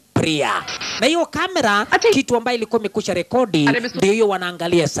wetu Priya. Na hiyo kamera kitu ambayo ilikuwa imekusha rekodi ndio hiyo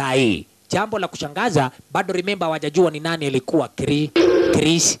wanaangalia saa hii. Jambo la kushangaza, bado remember hawajajua ni nani alikuwa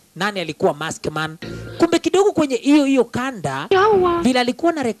Chris, nani alikuwa Maskman. Kumbe kidogo kwenye hiyo kanda vile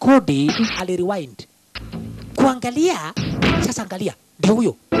alikuwa na rekodi, alirewind kuangalia. Sasa angalia, ndio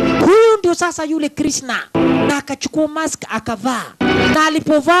huyo ndio sasa yule Krishna, na akachukua mask akavaa, na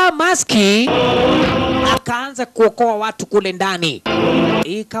alipovaa maski akaanza kuokoa watu kule ndani.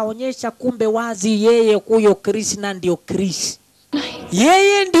 Ikaonyesha kumbe wazi yeye huyo Krishna ndio Chris,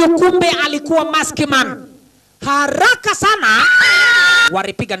 yeye ndio kumbe alikuwa Maskman. Haraka sana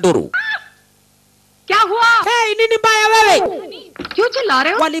walipiga nduru. क्या हुआ? Hey, nini mbaya wewe? क्यों चिल्ला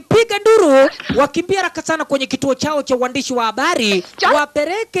रहे हो? Walipiga nduru, wakimbia haraka sana kwenye kituo chao cha uandishi wa habari,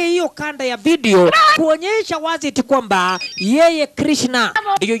 wapeleke hiyo kanda ya video kuonyesha wazi tu kwamba yeye Krishna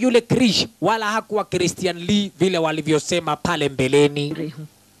ndio yule Krish, wala hakuwa Christian Lee vile walivyosema pale mbeleni.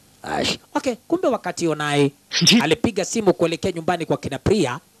 Okay, kumbe wakati huo naye alipiga simu kuelekea nyumbani kwa kina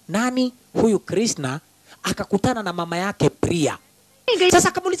Priya. Nani huyu Krishna akakutana na mama yake Priya. Sasa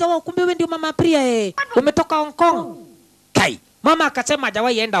akamuuliza, wao kumbe wewe ndio mama Priya umetoka Hong Kong? Kai, mama akasema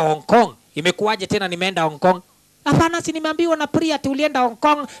hajawahi enda Hong Kong. Imekuwaje tena nimeenda Hong Kong? Hapana, si nimeambiwa na Priya tulienda Hong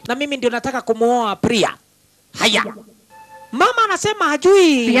Kong na mimi ndio nataka kumuoa Priya. Haya. Mama anasema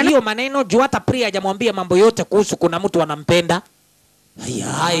hajui hiyo maneno, juu hata Priya hajamwambia mambo yote kuhusu kuna mtu anampenda.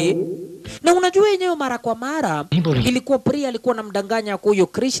 Haya. Na unajua yenyewe mara kwa mara ilikuwa Priya alikuwa anamdanganya huyo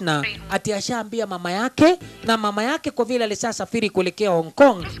Krishna ati ashaambia mama yake, na mama yake kwa vile alisafiri kuelekea Hong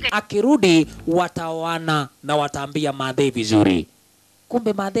Kong, akirudi wataoana na wataambia Madhe vizuri.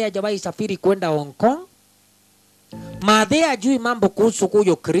 Kumbe Madhe hajawahi safiri kwenda Hong Kong. Madhe hajui mambo kuhusu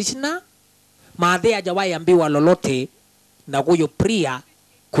huyo Krishna. Madhe hajawahi ambiwa lolote na huyo Priya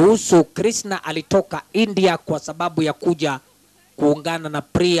kuhusu Krishna alitoka India kwa sababu ya kuja kuungana na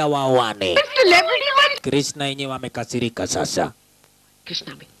Priya waoane. Krishna yenyewe amekasirika sasa.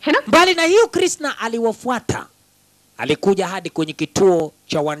 Mbali na hiyo, Krishna aliwafuata, alikuja hadi kwenye kituo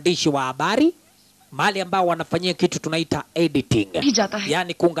cha uandishi wa habari mahali ambao wanafanyia kitu tunaita editing,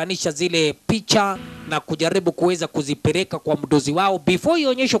 yani kuunganisha zile picha na kujaribu kuweza kuzipeleka kwa mdozi wao before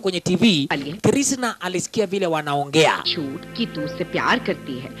ionyeshwe kwenye TV. Krishna alisikia vile wanaongea,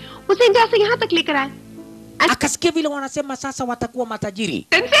 akasikia vile wanasema sasa watakuwa matajiri.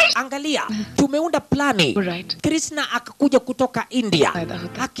 Angalia, tumeunda plani. Krishna akakuja kutoka India,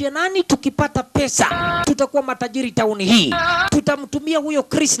 akia nani tukipata pesa tutakuwa matajiri tauni hii, tutamtumia huyo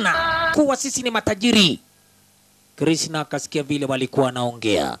Krishna kuwa sisi ni matajiri. Krishna akasikia vile walikuwa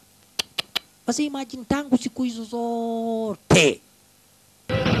wanaongea. Basi imagine, tangu siku hizo zote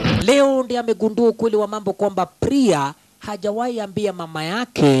leo ndiye amegundua ukweli wa mambo kwamba Priya hajawahi ambia mama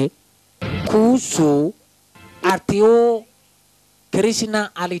yake kuhusu atio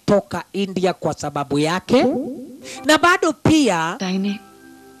Krishna alitoka India kwa sababu yake, na bado pia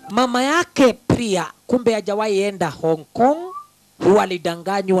mama yake Priya kumbe hajawahi enda Hong Kong, huwa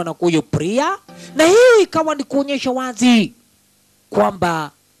alidanganywa na huyo Priya, na hiyo ikawa ni kuonyesha wazi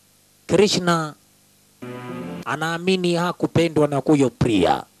kwamba Krishna anaamini hakupendwa na huyo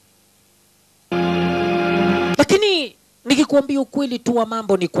Priya. Lakini nikikuambia ukweli tu wa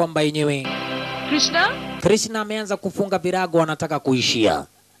mambo ni kwamba yenyewe Krishna ameanza kufunga virago, anataka kuishia.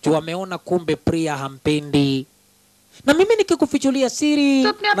 Tu ameona kumbe Priya hampendi. Na mimi nikikufichulia siri,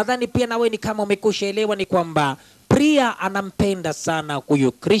 nadhani pia nawe ni kama umekushaelewa, ni kwamba Priya anampenda sana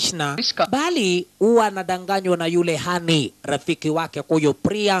huyo Krishna, bali huwa anadanganywa na yule Hani, rafiki wake huyo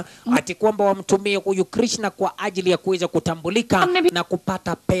Priya, ati kwamba wamtumie huyo Krishna kwa ajili ya kuweza kutambulika na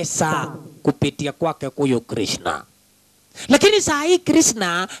kupata pesa kupitia kwake huyo Krishna. Lakini saa hii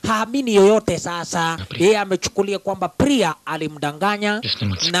Krishna haamini yoyote sasa. Yeye amechukulia kwamba Priya alimdanganya,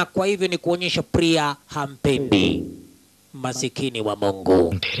 na kwa hivyo ni kuonyesha Priya hampendi. Masikini wa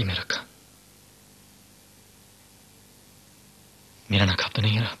Mungu. मेरा नकाब तो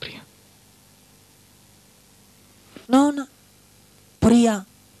नहीं रहा प्रिया। Naona Priya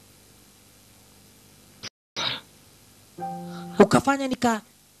ukafanya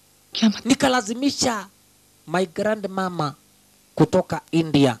nikalazimisha my grandmama kutoka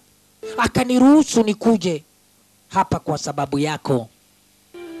India akaniruhusu nikuje hapa kwa sababu yako.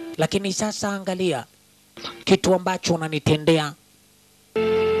 Lakini sasa angalia kitu ambacho unanitendea.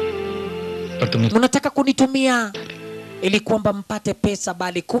 Unataka kunitumia ili kwamba mpate pesa,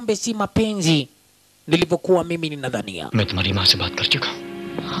 bali kumbe si mapenzi nilivyokuwa mimi ninadhania. मैं तुम्हारी माँ से बात कर चुका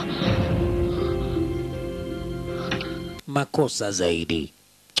हूँ। Makosa zaidi.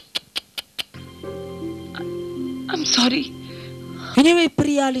 I'm sorry. Yenyewe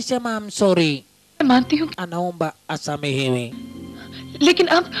Priya alisema I'm sorry. मैं मानती हूँ, Anaomba asamehewe. लेकिन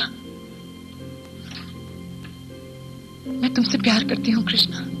अब मैं तुमसे प्यार करती हूँ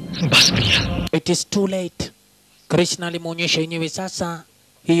कृष्णा। बस प्रिया। It is too late. Krishna alimuonyesha yenyewe sasa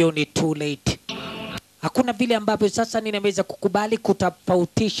hiyo ni too late. Hakuna vile ambavyo sasa ninaweza kukubali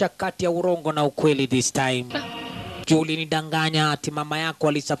kutofautisha kati ya urongo na ukweli this time. Julie nidanganya ati mama yako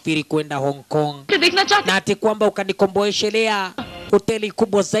alisafiri kwenda Hong Kong, na ati kwamba ukanikomboeshelea hoteli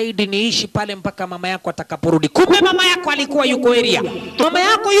kubwa zaidi niishi pale mpaka mama yako atakaporudi. Kumbe mama yako alikuwa yuko area. Mama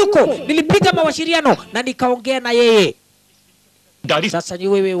yako yuko, nilipiga mawasiliano na nikaongea na yeye. Sasa ni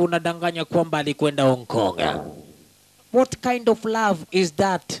wewe unadanganya kwamba alikwenda Hong Kong. What kind of love is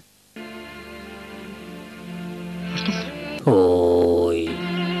that? Oi.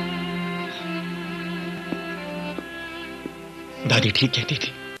 दादी ठीक कहती थी।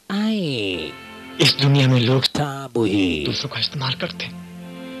 Ai. इस दुनिया में लोग Tabu hii. दूसरों का इस्तेमाल करते हैं।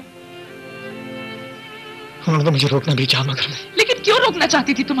 उन्होंने तो मुझे रोकना भी चाहा, मगर मैं। लेकिन क्यों रोकना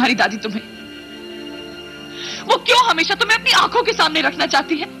चाहती थी तुम्हारी दादी तुम्हें? वो क्यों हमेशा तुम्हें अपनी आंखों के सामने रखना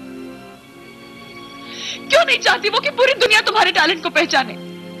चाहती है? क्यों नहीं चाहती वो कि पूरी दुनिया तुम्हारे टैलेंट को पहचाने?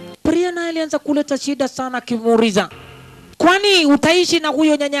 Priya naye alianza kuleta shida sana akimuuliza, kwani utaishi na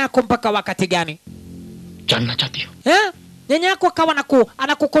huyo nyanya yako mpaka wakati gani? जानना चाहती हो? Nyanya yako akawa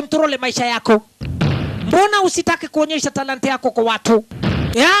anakukontrole maisha yako. Mbona usitaki kuonyesha talanta yako kwa watu?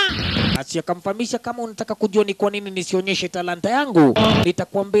 Basi akamfahamisha, kama unataka kujua ni kwa nini nisionyeshe talanta yangu,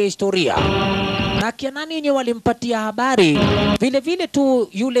 nitakwambia historia. Na kia nani yenyewe walimpatia habari. Vile vile tu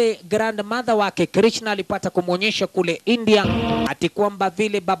yule grandmother wake Krishna alipata kumuonyesha kule India ati kwamba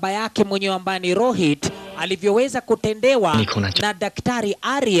vile baba yake mwenyewe ambaye ni Rohit alivyoweza kutendewa na daktari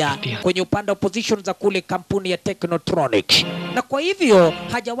Arya kwenye upande wa position za kule kampuni ya Technotronic. Na kwa hivyo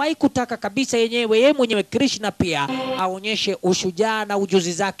hajawahi kutaka kabisa yeye mwenyewe Krishna pia aonyeshe ushujaa na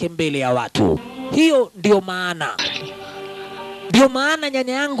ujuzi zake mbele ya watu. Hiyo ndio maana. Ndio maana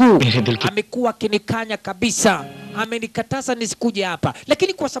nyanya yangu amekuwa akinikanya kabisa. Amenikataza nisikuje hapa.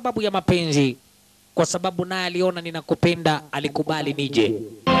 Lakini kwa sababu ya mapenzi, kwa sababu naye aliona ninakupenda, alikubali nije.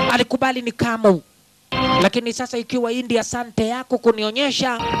 Alikubali nikamu. Lakini sasa ikiwa India, asante yako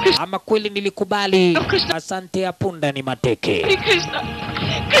kunionyesha, ama kweli nilikubali. Asante ya punda ni mateke.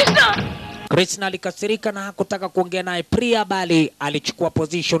 Krishna alikasirika na hakutaka kuongea naye Priya, bali alichukua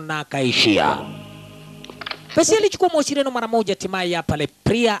position na akaishia. Basi alichukua mawasiliano mara moja, hatimaye ya pale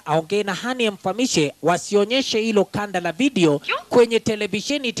Priya aongee na Hani amfahamishe wasionyeshe hilo kanda la video kwenye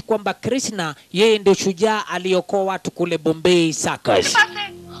televisheni, eti kwamba Krishna yeye ndio shujaa aliokoa watu kule Bombay Circus.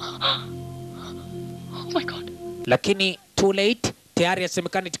 Oh my God. Lakini too late, tayari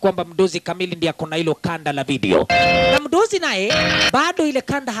yasemekana kwamba mdozi kamili ndiye akona hilo kanda la video. Na mdozi naye bado ile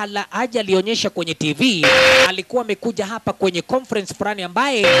kanda haja alionyesha kwenye TV, alikuwa amekuja hapa kwenye conference fulani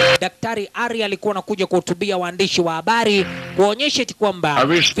ambaye Daktari Arya alikuwa anakuja kuhutubia waandishi wa habari kuonyesha kwamba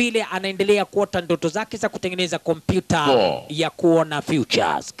vile anaendelea kuota ndoto zake za kutengeneza kompyuta ya kuona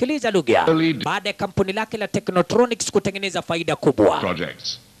future. Sikiliza lugha. Baada ya kampuni lake la Technotronics kutengeneza faida kubwa.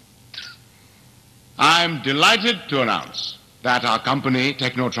 Projects. I'm delighted to announce that our company,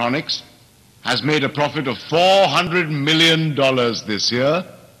 Technotronics, has made a profit of $400 million this year.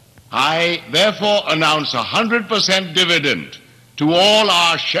 I therefore announce 100% dividend to all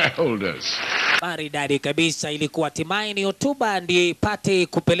our shareholders. Maridadi kabisa, ilikuwa hatimaye ni hotuba ndiye ipate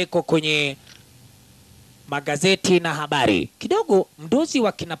kupelekwa kwenye magazeti na habari. Kidogo mdozi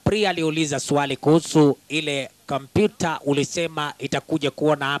wa kina Priya aliuliza swali kuhusu ile kompyuta ulisema itakuja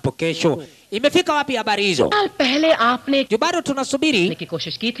kuona hapo kesho. Imefika wapi habari hizo? पहले आपने जो bado tunasubiri की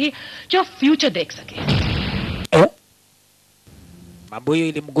कोशिश की थी जो फ्यूचर देख सके. Mambo hiyo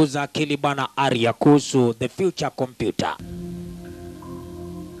ilimguza akili bwana Arya kuhusu the future computer.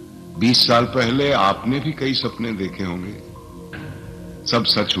 20 साल पहले आपने भी कई सपने देखे होंगे. सब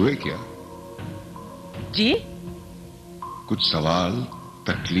सच हुए क्या? जी? कुछ सवाल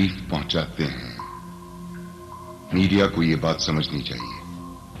तकलीफ पहुंचाते हैं. मीडिया को ये बात समझनी चाहिए.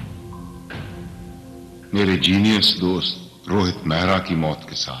 मेरे जीनियस दोस्त रोहित मेहरा की मौत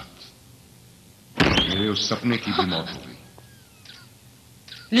के साथ मेरे उस सपने की भी मौत हो गई.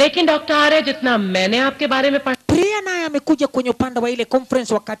 लेकिन डॉक्टर आर्य, जितना मैंने आपके बारे में पढ़ा, Priya naye amekuja kwenye upande wa ile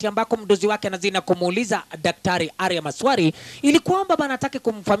conference wakati ambako mdozi wake anazina kumuuliza Daktari Arya maswali, ili kwamba anataka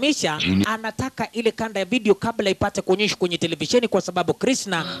kumfahamisha anataka ile kanda ya video kabla ipate kuonyeshwa kwenye televisheni, kwa sababu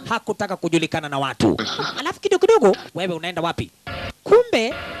Krishna hakutaka kujulikana na watu. Alafu kidogo, wewe unaenda wapi?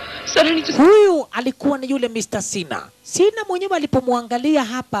 Kumbe huyu alikuwa ni yule Mr. Sina. Sina mwenyewe alipomwangalia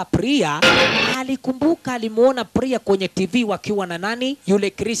hapa Priya, alikumbuka alimuona Priya kwenye TV wakiwa na nani? Yule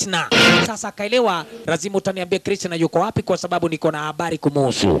Krishna. Sasa akaelewa, lazima utaniambia Krishna yuko wapi, kwa sababu niko na habari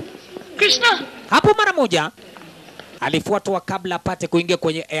kumuhusu. Krishna! Hapo mara moja alifuatwa kabla apate kuingia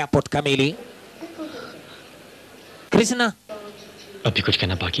kwenye airport kamili. Krishna, अभी कुछ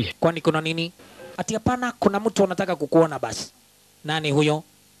कहना बाकी है. kwani kuna nini? Ati hapana, kuna mtu anataka kukuona basi. Nani huyo?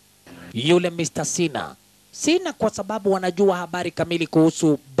 Yule Mr. Sina. Sina kwa sababu wanajua habari kamili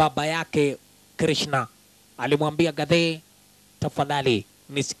kuhusu baba yake Krishna. Alimwambia Gadhe, tafadhali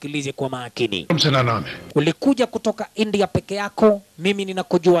nisikilize kwa makini. Ulikuja kutoka India peke yako, mimi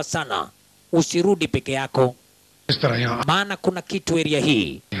ninakujua sana. Usirudi peke yako. Maana kuna kitu area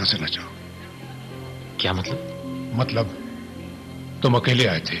hii. क्या मतलब? मतलब तुम अकेले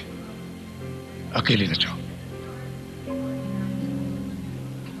आए थे, अकेले न जाओ.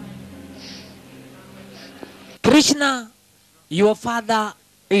 Krishna, your father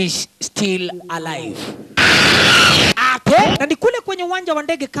is still alive. Ate, na ni kule kwenye uwanja wa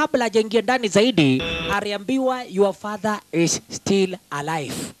ndege kabla hajaingia ndani zaidi, aliambiwa your father is still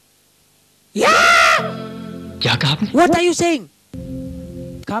alive. Yeah! क्या कहा आपने? What are you saying?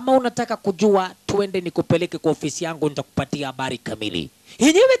 Kama unataka kujua, tuende nikupeleke kwa ofisi yangu, nitakupatia habari kamili.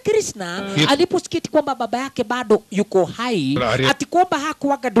 Yenyewe Krishna aliposikia kwamba baba yake bado yuko hai, ati kwamba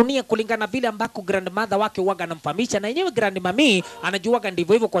hakuaga dunia kulingana vile ambako grandmother wake waga anamfahamisha, na yenyewe grandmami anajuaga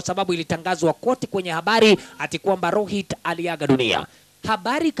ndivyo hivyo, kwa sababu ilitangazwa kote kwenye habari ati kwamba Rohit aliaga dunia.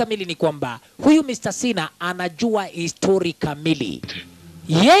 Habari kamili ni kwamba huyu Mr. Sina anajua histori kamili.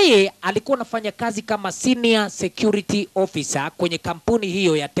 Yeye alikuwa anafanya kazi kama senior security officer kwenye kampuni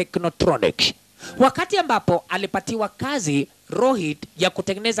hiyo ya Technotronics. Wakati ambapo alipatiwa kazi Rohit ya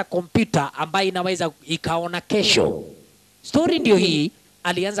kutengeneza kompyuta ambayo inaweza ikaona kesho. Story ndio hii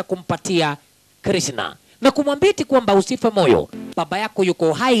alianza kumpatia Krishna na kumwambia kwamba usife moyo, baba yako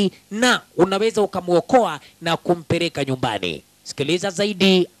yuko hai na unaweza ukamuokoa na kumpeleka nyumbani. Sikiliza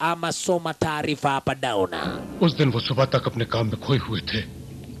zaidi ama soma taarifa hapa dauna. उस दिन वो सुबह तक अपने काम में खोए हुए थे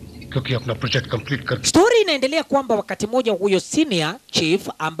क्योंकि अपना प्रोजेक्ट कंप्लीट कर. Story inaendelea kwamba wakati mmoja huyo senior chief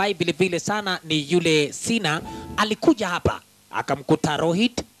ambaye vile sana ni yule Sina alikuja hapa akamkuta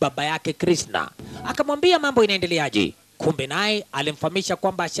Rohit, baba yake Krishna. Akamwambia mambo inaendeleaje. Kumbe naye alimfahamisha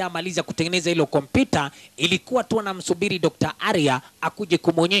kwamba ashamaliza kutengeneza hilo kompyuta, ilikuwa tu anamsubiri Dr. Arya akuje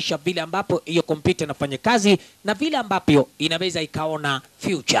kumwonyesha vile ambapo hiyo kompyuta inafanya kazi na vile ambapo inaweza ikaona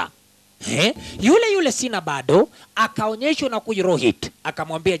future. Yule Sina bado akaonyeshwa na kuyu Rohit,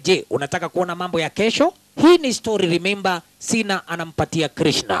 akamwambia je, unataka kuona mambo ya kesho? Hii ni story, remember. Sina anampatia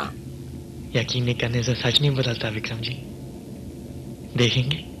Krishna. यकीन नहीं करने से सच नहीं बदलता विक्रम जी,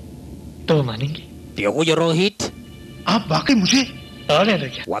 देखेंगे तो मानेंगे. Ndio huyo Rohit. आप वाकई मुझे और नहीं तो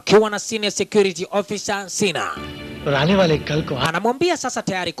क्या, Wakiwa na senior security officer Sina और आने वाले कल को anamwambia sasa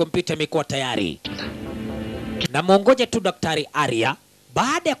tayari kompyuta imekuwa tayari na muongoje tu Daktari Arya.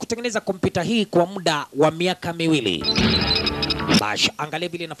 Baada ya kutengeneza kompyuta hii kwa muda wa miaka 2, bash angalia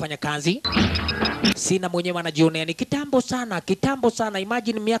vile inafanya kazi. Sina mwenyewe anajionea ni kitambo sana,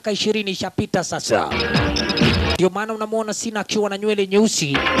 imagine miaka 20 ishapita sasa. Ndio maana unamuona Sina akiwa na nywele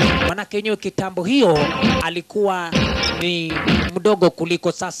nyeusi, manake yenyewe kitambo hiyo alikuwa ni mdogo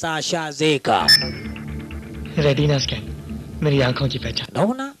kuliko sasa, ashazeeka. Retina scan मेरी आंखों की पहचान.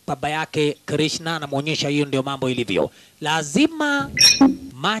 Naona baba yake Krishna anamuonyesha hiyo ndio mambo ilivyo. Lazima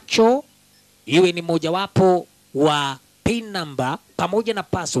macho iwe ni mojawapo wa pin number pamoja na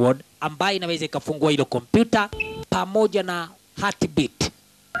password ambayo inaweza ikafungua hilo kompyuta pamoja na heartbeat.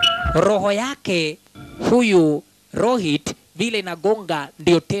 Roho yake huyu Rohit vile inagonga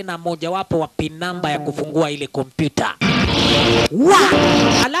ndio tena mojawapo wa pin number ya kufungua ile kompyuta.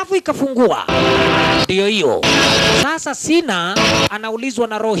 Alafu ikafungua. Ndio hiyo. Sasa Sina anaulizwa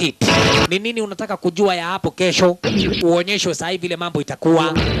na Rohit, ni nini unataka kujua ya hapo kesho? Uonyeshwe sasa hivi vile mambo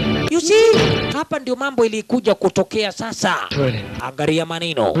itakuwa. You see, hapa ndio mambo ilikuja kutokea sasa. Angalia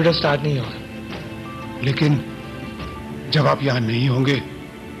maneno. Video start नहीं होगा. लेकिन जब आप यहाँ नहीं होंगे,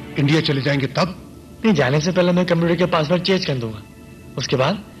 इंडिया चले जाएंगे तब? नहीं, जाने से पहले मैं कंप्यूटर के पासवर्ड चेंज कर दूंगा. उसके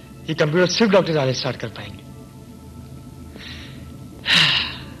बाद ये कंप्यूटर सिर्फ डॉक्टर आले स्टार्ट कर पाएंगे.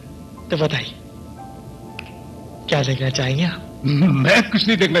 तो बताइए क्या देखना चाहेंगे आप? मैं कुछ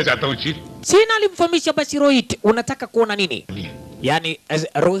नहीं देखना चाहता हूँ chief. Sina alimfahamisha basi Rohit, unataka kuona nini? Yani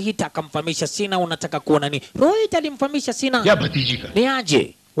Rohit akamfahamisha Sina unataka kuona nini. Rohit alimfahamisha Sina, या भतीजी का. ni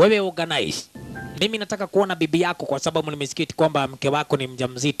aje wewe organize. Mimi nataka kuona bibi yako kwa sababu nimesikia kwamba mke wako ni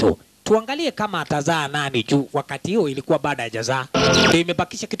mjamzito. Tuangalie kama atazaa nani juu wakati hiyo ilikuwa baada ya jazaa. Ndio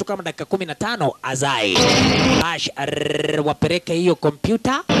imebakisha kitu kama dakika 15 azae. Wapeleke hiyo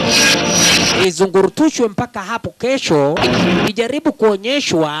kompyuta izungurutushwe mpaka hapo kesho, ijaribu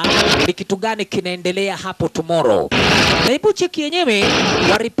kuonyeshwa ni kitu gani kinaendelea hapo tomorrow. Na hebu cheki yenyewe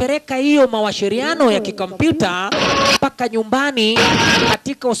walipeleka hiyo mawasiliano ya kikompyuta mpaka nyumbani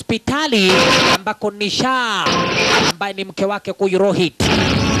katika hospitali ambako Nisha ambaye ni mke wake kwa Rohit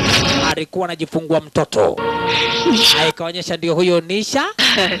alikuwa anajifungua mtoto. Ikaonyesha ndio huyo Nisha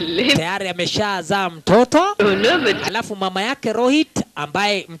tayari ameshazaa mtoto. Alafu mama yake Rohit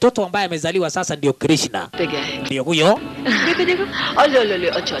ambaye mtoto ambaye amezaliwa sasa ndio Krishna. Ndio huyo.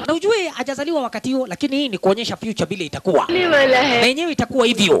 Na ujue hajazaliwa wakati huo, lakini hii ni kuonyesha future vile itakuwa. Na yenyewe itakuwa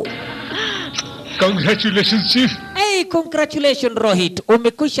hivyo. Congratulations chief. Hey, congratulations Rohit.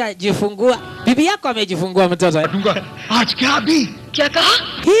 Umekwisha jifungua. Bibi yako amejifungua mtoto. आज क्या अभी? क्या कहा?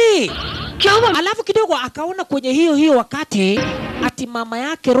 Hii. Alafu kidogo akaona kwenye hiyo wakati ati mama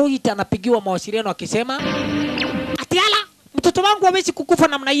yake Rohit anapigiwa mawasiliano akisema ati ala, mtoto wangu hawezi kukufa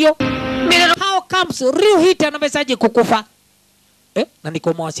namna hiyo. How comes Rohit anawezaje kukufa? Na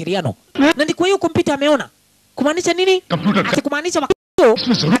niko mawasiliano. Na niko hiyo kompyuta ameona. Kumaanisha nini? Ati kumaanisha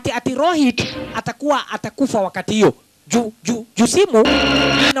ati Rohit atakufa wakati hiyo. Juu simu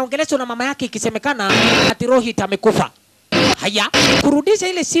inaongeleshwa na mama yake ikisemekana ati Rohit amekufa. Haya, kurudisha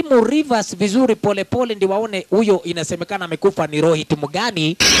ile simu reverse vizuri pole ndio waone huyo inasemekana amekufa ni Rohit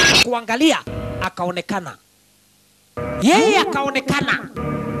mgani. Kuangalia akaonekana. Yeye akaonekana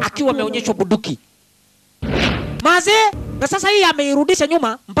akiwa ameonyeshwa bunduki. Maze, na sasa hii ameirudisha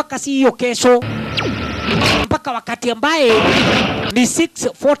nyuma mpaka si hiyo kesho. Mpaka wakati ambaye ni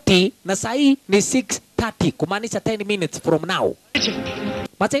 6:40 na saa hii ni 6:30, kumaanisha 10 minutes from now.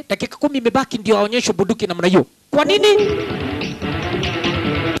 Maze, dakika 10 imebaki ndio aonyeshwe bunduki namna hiyo. Kwa nini?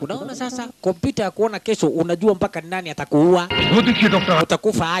 Unaona sasa kompyuta ya kuona kesho, unajua mpaka nani atakuua.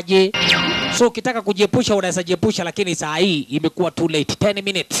 Utakufa aje. So ukitaka kujiepusha unaweza jiepusha, lakini saa hii imekuwa too late. 10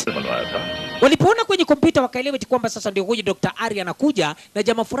 minutes. Walipoona kwenye kompyuta wakaelewa kwamba sasa ndio huyu Dr. Arya anakuja na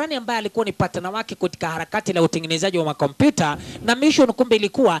jamaa fulani ambaye alikuwa ni partner wake katika harakati la utengenezaji wa makompyuta, na mission kumbe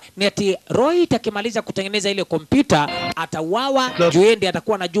ilikuwa ni ati Rohit akimaliza kutengeneza ile kompyuta atauawa, juu yeye ndiye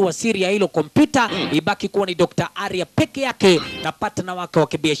atakuwa anajua siri ya hilo kompyuta, ibaki kuwa ni Dr. Arya peke yake na partner wake wa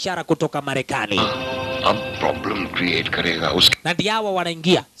kibiashara kutoka Marekani. Problem create karega. Na ndio hawa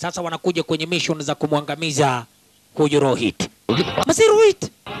wanaingia sasa, wanakuja kwenye mission za kumwangamiza huyu Rohit. Masi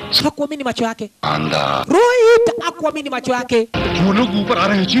Rohit hakuamini macho yake. Anda. Rohit hakuamini macho yake. वो लोग ऊपर आ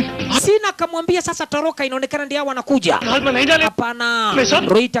रहे हैं chief. Sina akamwambia sasa toroka, inaonekana ndio wanakuja. Hapana.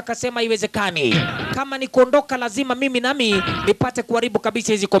 Rohit akasema iwezekani. Kama ni kuondoka lazima mimi nami nipate kuharibu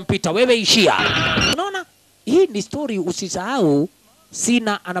kabisa hizi kompyuta. Wewe ishia. Unaona? Hii ni story, usisahau.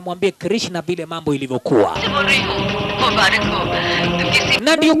 Sina anamwambia Krishna vile mambo ilivyokuwa.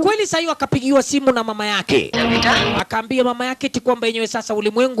 Na ndio kweli sasa hiyo akapigiwa simu na mama yake. Akaambia mama yake eti kwamba yenyewe sasa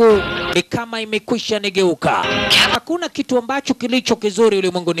ulimwengu ni kama imekwisha negeuka. Hakuna kitu ambacho kilicho kizuri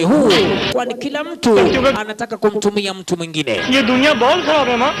ulimwenguni huu, kwani kila mtu anataka kumtumia mtu mwingine. ये दुनिया बहुत खराब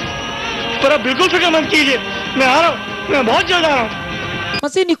है माँ, पर आप बिल्कुल फिक्र मत कीजिए, मैं आ रहा हूँ, मैं बहुत जल्द आ रहा हूँ.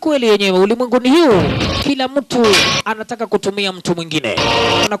 Basi ni kweli yenyewe ulimwenguni huu kila mtu anataka kutumia mtu mwingine.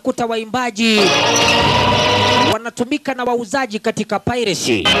 Unakuta waimbaji wanatumika na wauzaji katika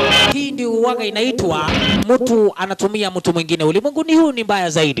piracy. Hii ndio uwaga inaitwa mtu anatumia mtu mwingine. Ulimwenguni huu ni mbaya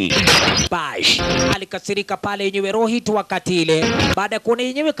zaidi. Bash alikasirika pale yenyewe Rohit wakati ile baada ya kuona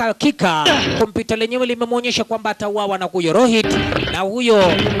yenyewe hakika kompyuta lenyewe limemwonyesha kwamba atauawa na huyo Rohit, na huyo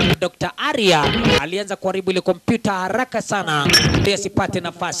Dr. Arya alianza kuharibu ile kompyuta haraka sana ili asipate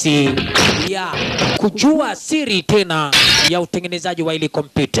nafasi ya kujua siri tena ya utengenezaji wa ile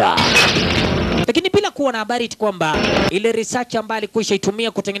kompyuta. Lakini bila kuwa na habari kwamba ile research ambayo alikuwa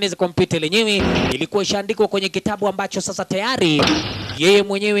itumia kutengeneza kompyuta lenyewe ilikuwa ishaandikwa kwenye kitabu ambacho sasa tayari yeye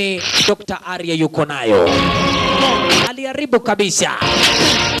mwenyewe Dr. Arya yuko nayo. Aliharibu kabisa,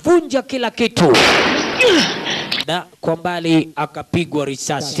 vunja kila kitu, na kwa mbali akapigwa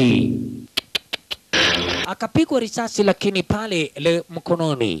risasi. Akapigwa risasi lakini pale le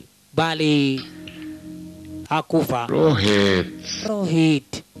mkononi, bali hakufa.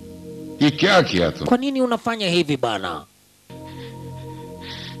 Rohit, ये क्या किया तुम? kwa nini unafanya hivi bana?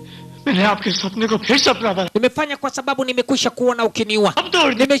 मैंने आपके सपने को फिर सपना बना. Nimefanya kwa sababu nimekwisha kuona ukiniua.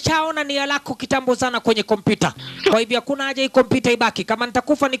 Nimeshaona nia lako kitambo sana kwenye kompyuta. Kwa hivyo hakuna haja hii kompyuta ibaki. Kama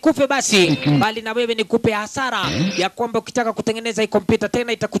nitakufa nikufe basi, bali na wewe nikupe hasara ya kwamba ukitaka kutengeneza hii kompyuta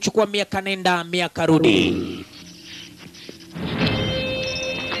tena itakuchukua miaka nenda miaka rudi.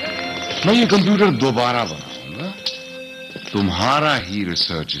 मैं ये कंप्यूटर दोबारा बनाऊंगा, तुम्हारा ही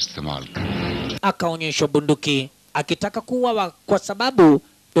रिसर्च इस्तेमाल कर. Akaonyeshwa bunduki akitaka kuua kwa sababu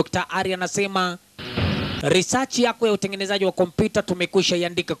Dr. Arya anasema research yako ya utengenezaji wa kompyuta tumekwisha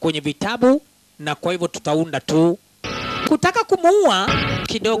iandika kwenye vitabu, na kwa hivyo tutaunda tu. Kutaka kumuua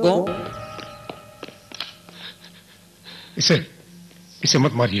kidogo. इसे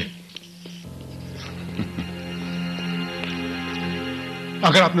मत मारिए.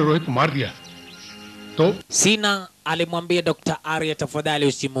 अगर आपने रोहित को मार दिया तो Sina alimwambia Dr. Arya tafadhali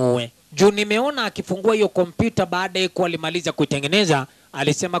usimuue. Juu nimeona akifungua hiyo kompyuta baada ya kuwa alimaliza kuitengeneza,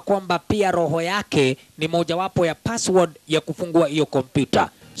 alisema kwamba pia roho yake ni mojawapo ya password ya kufungua hiyo kompyuta.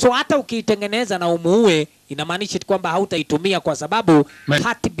 So hata ukiitengeneza na umuue inamaanisha kwamba hautaitumia kwa sababu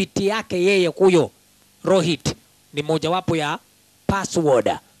heartbeat yake yeye huyo Rohit ni mojawapo ya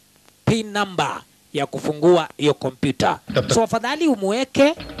password, pin number ya kufungua hiyo kompyuta. So afadhali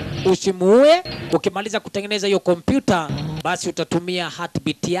umuweke, usimuue. Ukimaliza kutengeneza hiyo kompyuta basi utatumia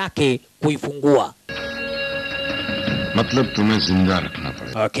heartbeat yake kuifungua. मतलब तुम्हें जिंदा रखना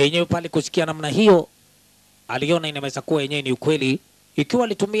पड़ेगा. Okay, yenyewe pale kusikia namna hiyo aliona inaweza kuwa yenyewe ni ukweli ikiwa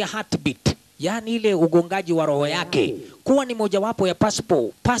alitumia heartbeat, yani ile ugongaji wa roho yake kuwa ni mojawapo ya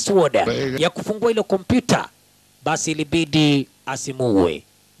password ya kufungua ile kompyuta, basi ilibidi asimuue,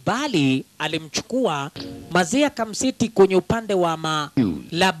 bali alimchukua mazee akamsiti kwenye upande wa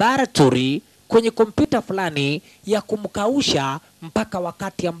laboratory kwenye kompyuta fulani ya kumkausha mpaka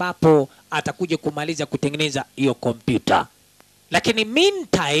wakati ambapo atakuja kumaliza kutengeneza hiyo kompyuta. Lakini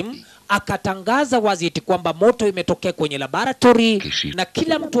meantime akatangaza wazi eti kwamba moto imetokea kwenye laboratory na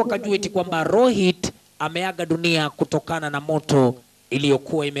kila mtu akajua eti kwamba Rohit ameaga dunia kutokana na moto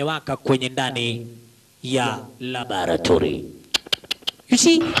iliyokuwa imewaka kwenye ndani ya laboratory. You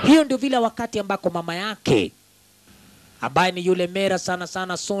see, hiyo ndio vile wakati ambako mama yake ambaye ni yule mera sana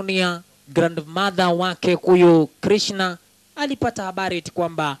sana Sonia, grandmother wake huyo Krishna, alipata habari eti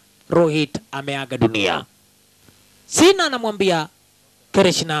kwamba Rohit ameaga dunia. Sina anamwambia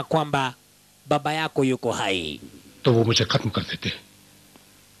Krishna kwamba baba yako yuko hai. तो वो मुझे खत्म कर देते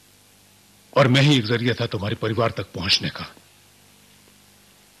और मैं ही एक जरिया था तुम्हारे परिवार तक पहुंचने का.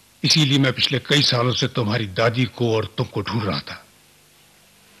 इसीलिए मैं पिछले कई सालों से तुम्हारी दादी को और तुमको ढूंढ रहा था.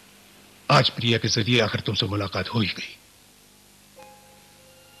 आज प्रिया के जरिए आखिर तुमसे मुलाकात हो ही गई.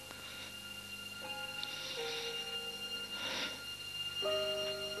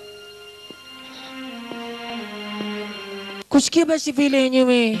 Kusikia basi vile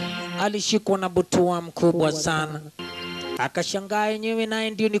yenyewe alishikwa na butwa mkubwa sana. Akashangaa yenyewe, naye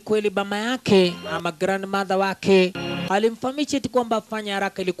ndio ni kweli mama yake ama grandmother wake alimfahamisha eti kwamba afanye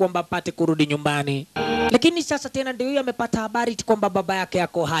haraka ili kwamba apate kurudi nyumbani. Lakini sasa tena ndio amepata habari eti kwamba baba yake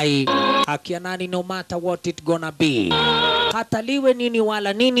yako hai. Akia nani, no matter what it gonna be, hata liwe nini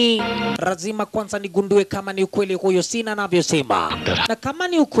wala nini, lazima kwanza nigundue kama ni ukweli huyo Sina anavyosema, na kama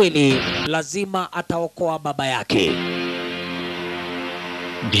ni ukweli lazima ataokoa baba yake.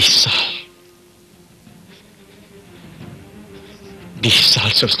 20 साल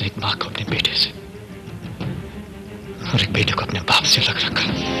से उसने एक माँ को अपने बेटे से और एक बेटे को अपने बाप से अलग रखा।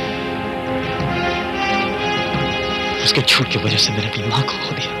 उसके झूठ की वजह से मैंने अपनी माँ को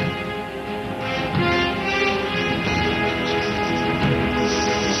खो दिया।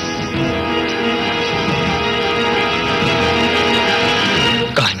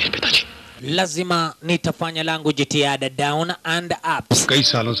 कहाँ है मेरे पिताजी? Lazima nitafanya langu jitihada, down and ups. कई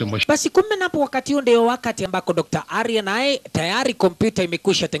सालों से मुश्किल। Basi kumbe napo wakati huo ndio wakati ambako Dr. Arya naye tayari kompyuta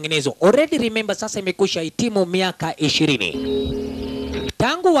imekwisha tengenezwa. Already remember, sasa imekwisha hitimu miaka 20.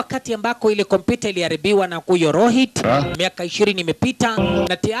 Tangu wakati ambako ile kompyuta iliharibiwa na huyo Rohit, miaka 20 imepita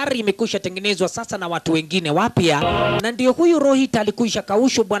na tayari imekwisha tengenezwa sasa na watu wengine wapya, na ndio huyu Rohit alikwisha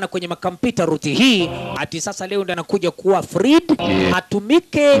kaushwa bwana kwenye makompyuta ruti hii, ati sasa leo ndio anakuja kuwa freed,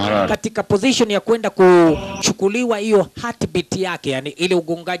 atumike katika position ya kwenda kuchukuliwa hiyo heartbeat yake, yani ile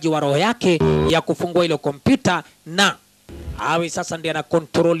ugongaji wa roho yake ya kufungua ile kompyuta, na awe sasa ndiye ana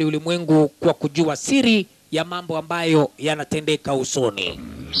control ulimwengu kwa kujua siri ya mambo ambayo yanatendeka usoni.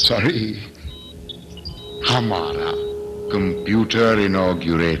 Sorry, हमारा computer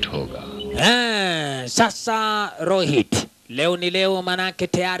inaugurate होगा. Sasa Rohit, leo ni leo, manake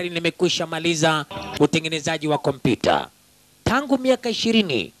tayari nimekwisha maliza utengenezaji wa kompyuta. Tangu miaka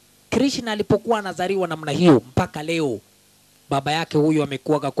 20 Krishna alipokuwa anazaliwa namna hiyo mpaka leo baba yake huyu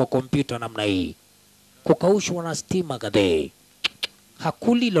amekuaga kwa kompyuta namna hii, kukaushwa na stima kadhe,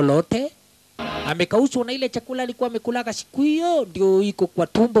 hakuli lolote, amekaushwa na ile chakula alikuwa amekulaga siku hiyo ndio iko kwa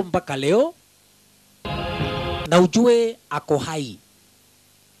tumbo mpaka leo, na ujue ako hai.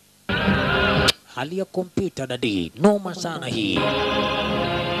 Hali ya kompyuta dadi noma sana hii.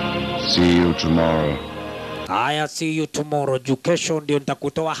 See you tomorrow. Haya, see you tomorrow. Juu kesho ndio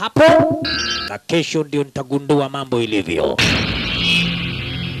nitakutoa hapo na kesho ndio nitagundua mambo ilivyo.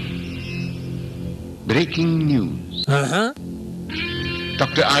 Breaking news.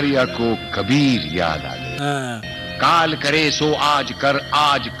 Doctor Arya को कबीर याद आ गया। काल करे सो आज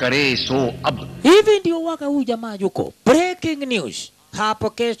करे सो अब। Hivi ndio waka huyu jamaa yuko. Breaking news. Hapo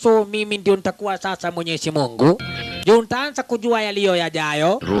kesho mimi ndio nitakuwa sasa Mwenyezi Mungu. Ndio nitaanza kujua yaliyo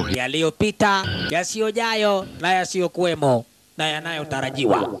yajayo, yaliyopita, yasiyojayo na yasiyokuwemo na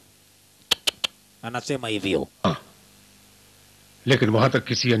yanayotarajiwa. Anasema hivyo. लेकिन वहां तक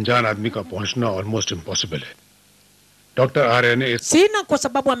किसी अनजान आदमी का पहुंचना ऑलमोस्ट इम्पॉसिबल है। डॉक्टर आर्य ने Sina kwa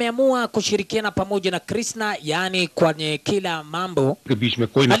sababu ameamua kushirikiana pamoja na Krishna, yani kwenye kila mambo. के बीच में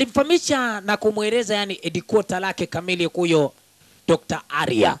कोई Alimfahamisha na kumweleza yani edikota lake kamili huyo Dr.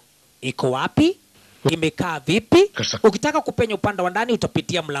 Arya iko wapi, imekaa vipi, ukitaka kupenya upande wa ndani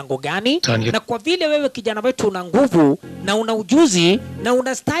utapitia mlango gani, na kwa vile wewe kijana wetu una nguvu na una ujuzi na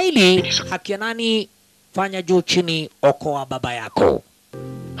una staili, haki ya nani, fanya juu chini, okoa baba yako.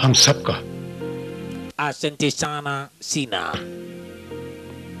 हम सबका Asante sana Sina.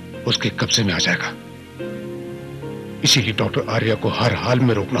 उसके कब्जे में आ जाएगा, इसीलिए डॉक्टर आर्या को हर हाल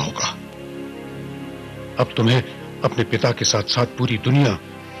में रोकना होगा। अब तुम्हें अपने पिता के साथ साथ पूरी दुनिया,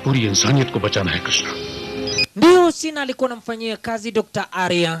 पूरी इंसानियत को बचाना है Krishna. Ndio Sina alikuwa anamfanyia kazi Dr.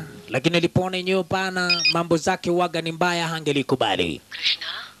 Arya, lakini alipoona yenyewe pana mambo zake waga ni mbaya, hangelikubali.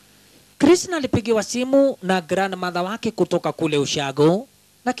 Krishna alipigiwa simu na grandmother wake kutoka kule Ushago,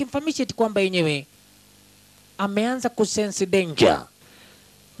 na kimfahamisha eti kwamba yenyewe ameanza kusense danger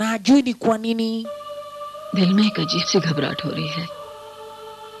na hajui ni kwa nini. दिल में एक अजीब सी घबराहट हो रही है।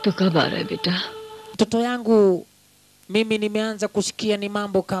 तो कब आ रहा है बेटा? Mtoto yangu, mimi nimeanza kusikia ni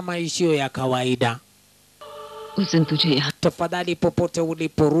mambo kama isiyo ya kawaida. उस दिन तुझे यहाँ Tafadhali popote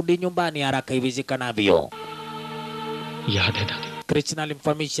uliporudi nyumbani haraka iwezekanavyo. याद है दादी? Krishna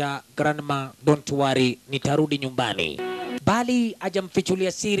alimfahamisha grandma, don't worry, nitarudi nyumbani. Bali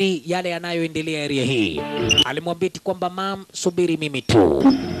ajamfichulia siri yale yanayoendelea area hii. Alimwambia kwamba mam, subiri mimi tu.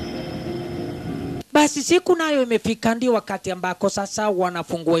 Basi siku nayo imefika, ndio wakati ambako sasa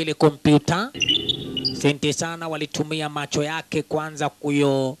wanafungua ile kompyuta. Sente sana walitumia macho yake kwanza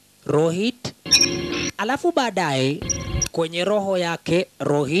kuyo Rohit, alafu baadaye kwenye roho yake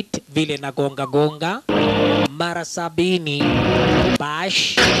Rohit vile na gonga gonga mara 70.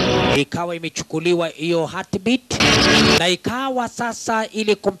 Bash ikawa imechukuliwa hiyo heartbeat na ikawa sasa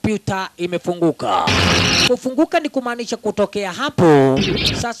ile kompyuta imefunguka. Kufunguka ni kumaanisha kutokea hapo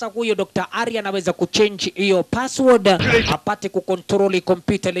sasa huyo Dr. Arya anaweza kuchange hiyo password apate kukontroli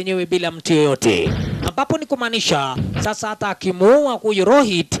kompyuta lenyewe bila mtu yeyote, ambapo ni kumaanisha sasa hata akimuua huyo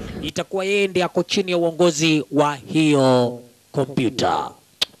Rohit itakuwa yeye ndiye ako chini ya uongozi wa hiyo kompyuta.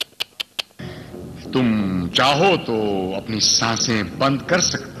 तुम चाहो तो अपनी सांसें बंद कर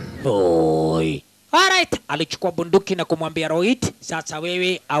सकते हो। Boy. Alright, alichukua bunduki na kumwambia Rohit, sasa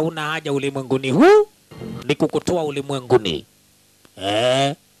wewe hauna haja ulimwenguni huu, ni kukutoa ulimwenguni.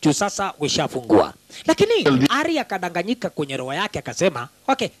 Juu sasa wishafungua. Lakini Arya akadanganyika kwenye roho yake akasema,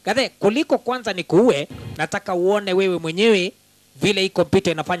 okay, gadhe, kuliko kwanza ni kuue, nataka uone wewe mwenyewe vile hii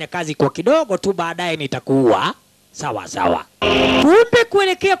kompyuta inafanya kazi kwa kidogo tu, baadaye nitakuua. Sawa sawa. Kumbe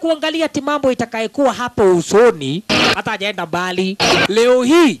kuelekea kuangalia timambo itakayekuwa hapo usoni, hata hajaenda mbali. Leo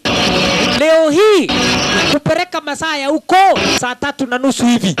hii kupeleka masaa ya huko saa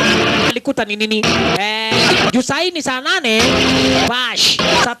 3:30 hivi. Alikuta ni nini? Juu saa hii ni saa 8, bash,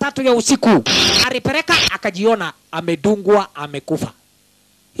 saa 3 ya usiku. Alipeleka akajiona amedungwa, amekufa.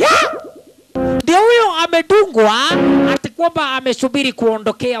 Ndio huyo amedungwa, ati kwamba amesubiri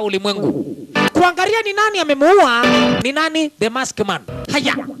kuondokea ulimwengu. Kuangalia ni nani amemuua, ni nani? The Masked Man.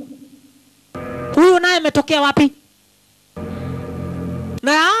 Haya. Huyo naye ametokea wapi?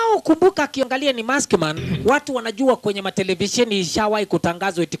 Na hao kumbuka, akiangalia ni Masked Man, watu wanajua kwenye matelevisheni ishawahi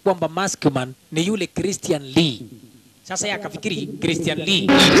kutangazwa eti kwamba Masked Man ni yule Christian Lee. Sasa yeye akafikiri Christian Lee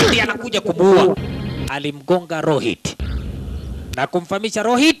ndiye anakuja kumuua. Alimgonga Rohit na kumfahamisha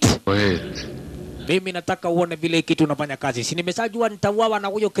Rohit, mimi nataka uone vile kitu unafanya kazi. Si nimeshajua nitauawa na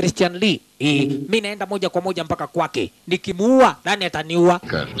huyo Christian Lee. Mimi naenda moja kwa moja mpaka kwake. Nikimuua nani ataniua?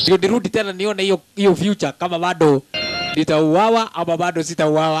 Sio nirudi tena nione hiyo future kama bado nitauawa ama bado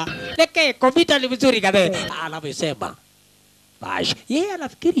sitauawa. Leke kompyuta ni vizuri kadhe. Anavyosema. Bash. Yeye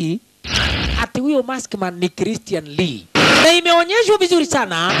anafikiri ati huyo Masked Man ni Christian Lee. Na imeonyeshwa vizuri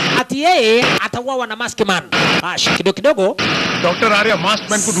sana ati yeye atauawa na Masked Man. Bash, kidogo Dr. Arya Masked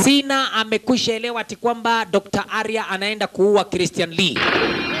Man को Sina amekwisha elewa ati kwamba Dr. Arya anaenda kuua Christian Lee.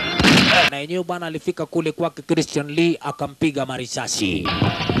 Na yenyewe bwana alifika kule kwake Christian Lee akampiga marisasi.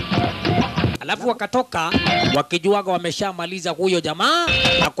 Alafu wakatoka wakijuaga wameshamaliza huyo jamaa,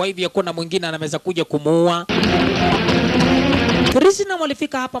 na kwa hivyo kuna mwingine anaweza kuja kumuua. Krishna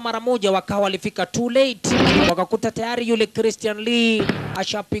walifika hapa mara moja, wakawa walifika too late. Wakakuta tayari yule Christian Lee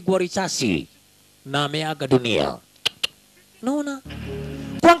ashapigwa risasi na ameaga dunia. Naona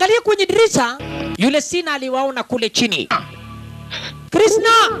kuangalia kwenye dirisha, yule Sina aliwaona kule chini. Krishna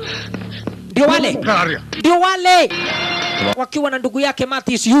ndio wale wakiwa na ndugu yake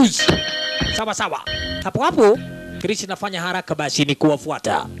Matthews Hughes. Sawa. Hapo Krishna fanya haraka basi ni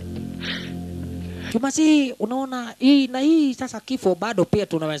kuwafuata. Kimasi, unaona hii sasa kifo bado pia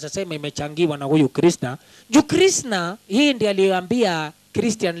tunaweza sema imechangiwa na huyu Krishna. Juu Krishna hii ndiye aliyeambia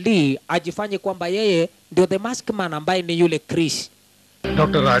Christian Lee ajifanye kwamba yeye ndio the Masked Man ambaye ni yule Chris.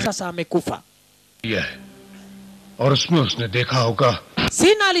 Dr. Raj Sasa amekufa. Yeah. और उसमें उसने देखा होगा.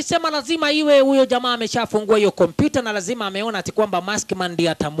 Sina alisema lazima iwe huyo jamaa ameshafungua hiyo kompyuta na lazima ameona ati kwamba Masked Man ndiye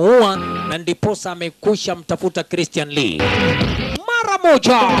atamuua, na ndiposa amekusha mtafuta Christian Lee. Mara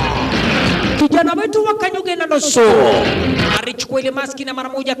moja kijana wetu wa Kanyuge na nusu alichukua ile maski na mara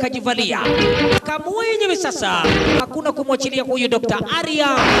moja akajivalia. Akaamua yenyewe sasa hakuna kumwachilia huyu Dr. Arya,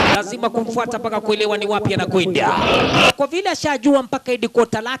 lazima kumfuata mpaka kuelewa ni wapi anakwenda. Kwa vile ashajua mpaka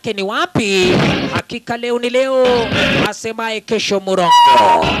idikota lake ni wapi, hakika leo ni leo, asemaye kesho murongo.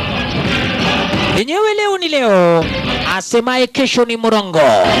 Yenyewe leo ni leo, asemaye kesho ni murongo.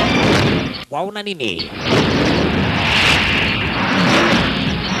 Waona nini?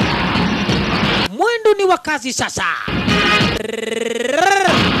 Mwendo ni wakazi sasa.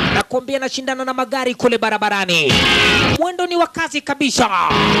 Nakwambia nashindana na magari kule barabarani. Mwendo ni wakazi kabisa.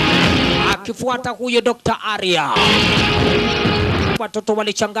 Akifuata huyo Dr. Arya. Watoto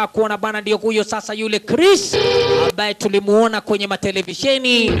walichangaa kuona bana ndio huyo sasa yule Chris ambaye tulimuona kwenye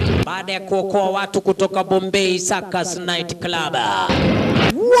matelevisheni baada ya kuokoa watu kutoka Bombay Circus Night Club.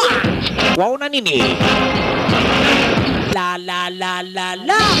 Waona nini? La.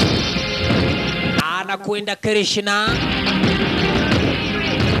 Anakwenda Krishna.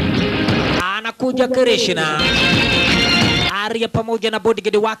 Anakuja Krishna. Arya pamoja na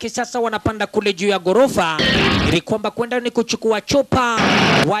bodyguard wake sasa wanapanda kule juu ya gorofa ili kwamba kwenda ni kuchukua chopa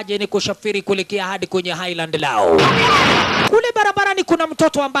waje ni kusafiri kuelekea hadi kwenye Highland lao. Kule barabarani kuna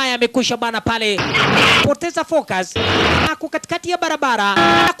mtoto ambaye amekwisha bana pale poteza focus ako katikati ya barabara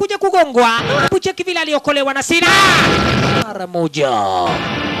anakuja kugongwa. Pucheki vile aliokolewa na sina mara moja.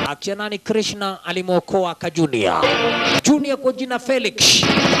 Akionani Krishna alimuokoa Kajunia. Junior kwa jina Felix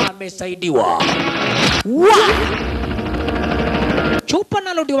amesaidiwa. Chupa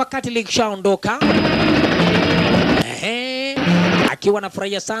nalo ndio wakati likishaondoka. Akiwa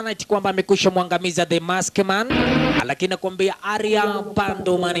nafurahia sana eti kwamba amekwisha mwangamiza the Masked Man, lakini nakwambia Arya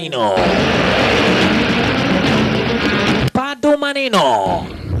bado maneno. Bado maneno.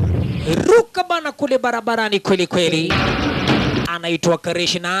 Ruka bana kule barabarani kweli kweli. Anaitwa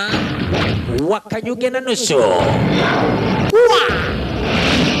Krishna wakanyuge na nusu.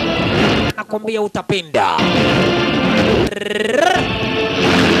 Nakwambia utapenda.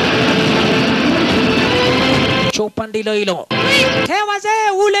 Chopa ndilo hilo. Wazee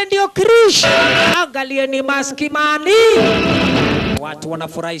ule ndio Krish. Angalia ni Masked Man. Watu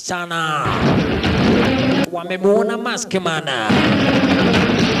wanafurahi sana. Wamemuona Masked Man.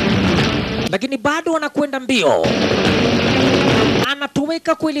 Lakini bado wanakwenda mbio.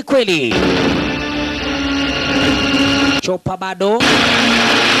 Anatoweka kweli kweli. Chopa bado.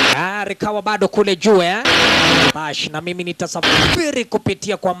 Rikawa bado kule juu Bash na mimi nitasafiri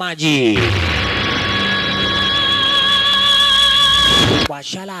kupitia kwa maji. Kwa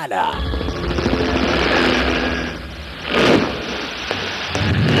shalala.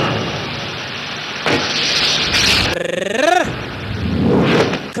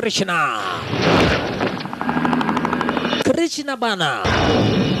 Krishna bana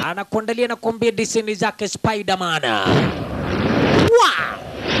anakuandalia na kuambia diseni zake Spider-Man.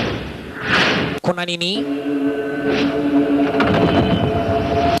 Kuna nini?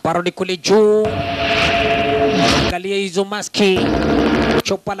 Parodi kule juu. Angalia hizo maski.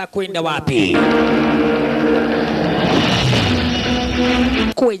 Chopa la kwenda wapi?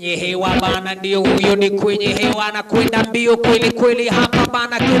 Kwenye hewa bana, ndio huyo ni kwenye hewa anakwenda mbio kweli kweli hapa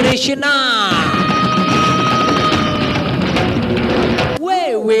bana Krishna.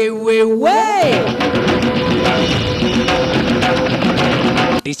 We.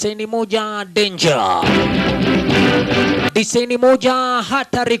 Diseni moja danger. Diseni moja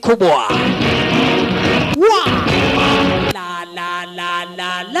hatari kubwa.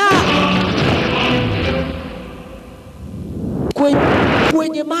 La.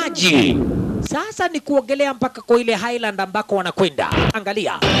 Kwenye maji. Sasa ni kuogelea mpaka kwa ile Highland ambako wanakwenda.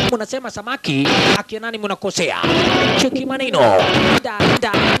 Angalia, munasema samaki, akionani munakosea. Cheki maneno.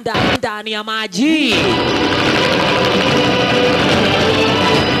 Ndani ya maji.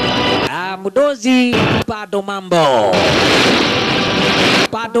 Mudozi bado mambo.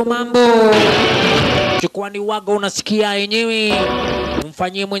 Chukwani waga unasikia yenyewe.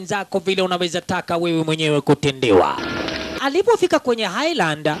 Umfanyie mwenzako vile unaweza taka wewe mwenyewe kutendewa. Alipofika kwenye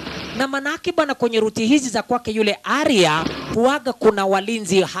Highland na manaki bana kwenye ruti hizi za kwake yule Arya huaga kuna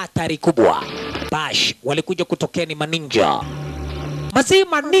walinzi hatari kubwa. Bash walikuja kutokea ni maninja.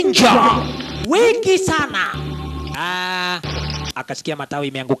 Mazima ninja wengi sana. Akasikia matawi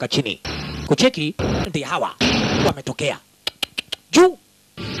imeanguka chini. Kucheki ndi hawa wametokea. Juu.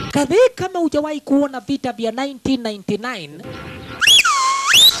 Kadhi kama hujawahi kuona vita vya 1999.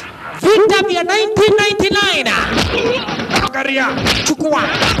 Vita vya 1999. Angalia, chukua,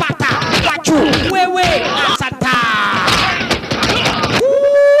 pata, wachu, wewe, asata.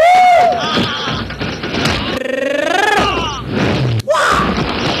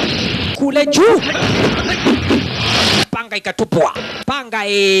 Kule juu. Panga ikatupwa. Panga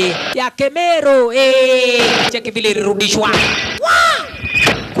ya Kemero cheki vile irudishwa.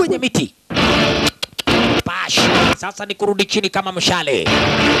 Kwenye miti. Bash. Sasa ni kurudi chini kama mshale.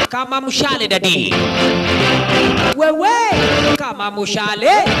 Kama mshale dadi. Wewe kama mshale.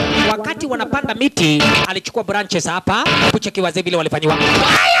 Wakati wanapanda miti alichukua branches hapa. Kucheki wazee vile walifanywa.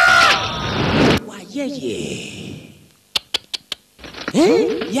 Wayeye.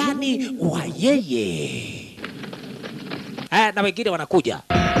 Yani wayeye. Na wengine wanakuja.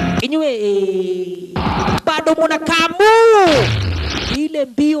 Inywe bado mnakamu. Ile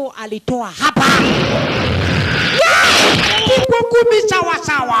mbio alitoa hapa. Kipo kumi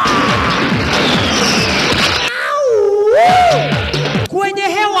sawa. Kwenye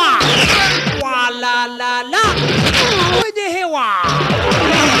hewa. Walala. Kwenye hewa.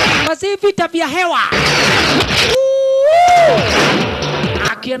 Basi vita vya hewa.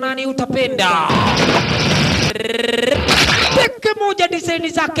 Akia nani utapenda. Teke moja diseni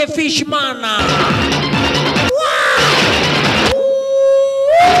zake Fishman.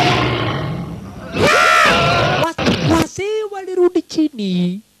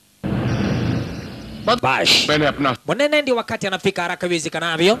 lakini bash मैंने अपना mwenene ndio wakati anafika haraka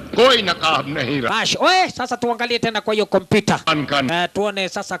iwezekanavyo. कोई नकाब नहीं रहा Bash, oe, sasa tuangalie tena kwa hiyo kompyuta. Tuone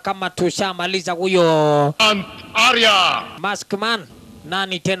sasa kama tushamaliza huyo Arya Maskman.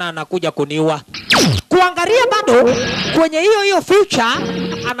 Nani tena anakuja kuniua? Kuangalia bado kwenye hiyo future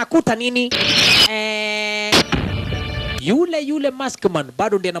anakuta nini? Yule Maskman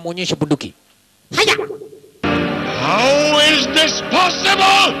bado ndiye anamuonyesha bunduki. Haya. How is this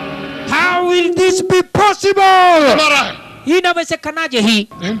possible? How will this be possible? Inawezekanaje hii?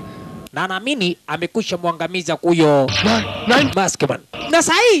 Na naamini amekwisha mwangamiza huyo Maskman. Na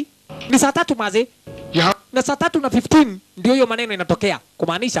sahi ni saa 3 maze. Na saa 3:15 ndio hiyo maneno inatokea.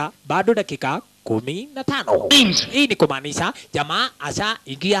 Kumaanisha bado dakika 15. Hii ni kumaanisha jamaa asha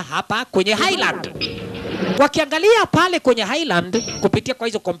ingia hapa kwenye Highland. Wakiangalia pale kwenye Highland kupitia kwa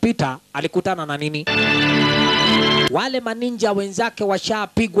hizo kompyuta alikutana na nini? Wale maninja wenzake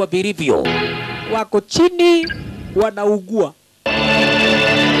washapigwa vilivyo. Wako chini wanaugua.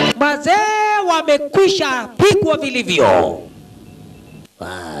 Mazee wamekwisha pigwa vilivyo.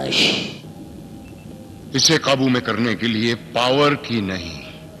 Bash. इसे काबू में करने के लिए पावर की नहीं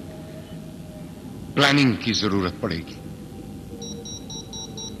प्लानिंग की जरूरत पड़ेगी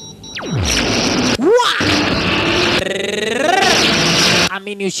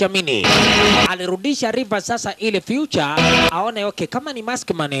Amini ushamini. Alirudisha River sasa ile future aone okay kama ni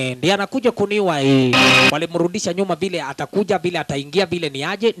Maskman ndiye anakuja kuniua hii. Walimrudisha nyuma vile atakuja vile ataingia vile ni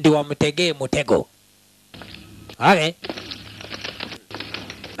aje ndio wamtegee mtego. Okay.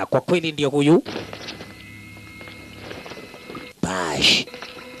 Na kwa kweli ndio huyu. Bash.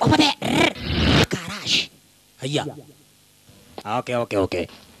 Over there. Karash. Haya. Okay.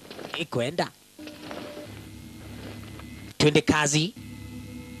 Ikwenda. Twende kazi.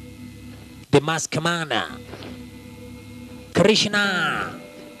 The Maskman. Krishna.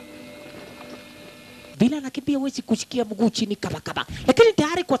 Bila anakimbia wezi kusikia mguu chini kaba. Lakini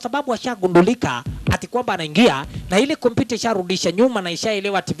tayari kwa sababu ashagundulika ati kwamba anaingia na ile kompyuta isharudisha nyuma na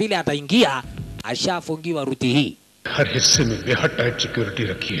ishaelewa ati vile ataingia ashafungiwa ruti hii. हर हिस्से में बेहद tight security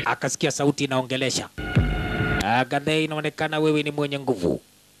रखी है Akasikia sauti inaongelesha. Gandhi, inaonekana wewe ni mwenye nguvu.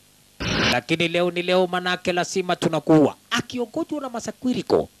 Lakini leo ni leo manake lazima tunakuua. Akiongozwa na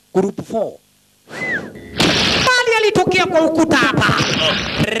Masakwiriko group 4. Bali alitokea kwa ukuta hapa.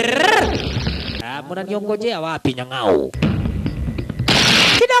 Mnaniongojea wapi nyang'ao?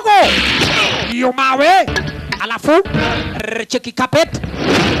 Kidogo. Hiyo mawe. Alafu cheki carpet.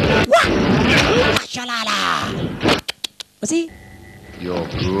 Shalala. See? You're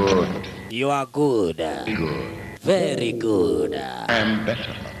good. You are good. Very good. I am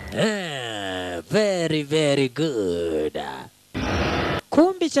better. Very good.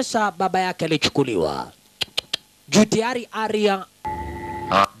 Kumbi sasa baba yake alichukuliwa. Jutiari Arya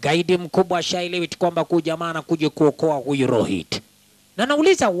gaidi mkubwa shaelewi kwamba huyu jamaa anakuja kuokoa huyu Rohit. Na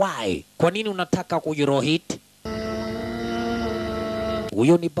nauliza why? Kwa nini unataka huyu Rohit?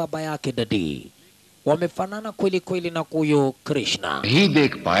 Huyo ni baba yake Dadi. Wamefanana kweli na huyo Krishna. नहीं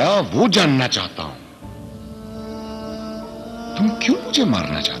देख पाया वो जानना चाहता हूं तुम क्यों मुझे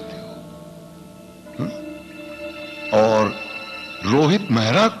मारना चाहते हो और रोहित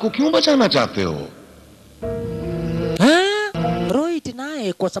मेहरा को क्यों बचाना चाहते हो Rohit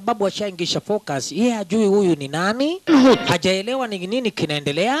naye kwa sababu ashaingisha focus, yeye hajui huyu ni nani, hajaelewa ni nini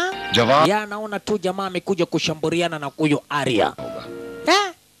kinaendelea. Yeye anaona tu jamaa amekuja kushambuliana na huyo Arya.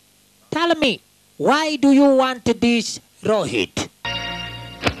 Tell me, why do you want this Rohit?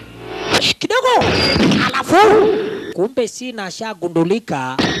 Kidogo. Alafu kumbe sina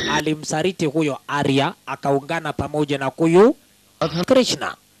ashagundulika alimsaliti huyo Arya akaungana pamoja na huyu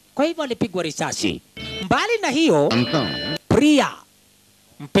Krishna. Kwa hivyo alipigwa risasi. Mbali na hiyo Priya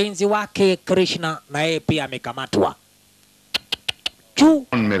mpenzi wake Krishna na yeye pia amekamatwa.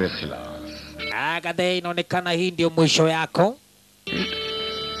 मेरे खिलाफ Gandhi, inaonekana hii ndio mwisho yako.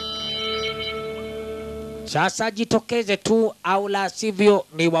 Sasa jitokeze tu au la sivyo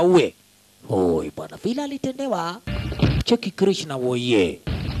ni waue. Oi bwana, vile alitendewa. Cheki Krishna woye.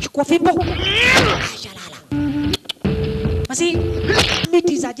 Chukua fimbo. Shalala. Basi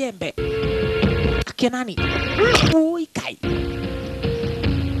miti za jembe. Akia nani? Oi kai.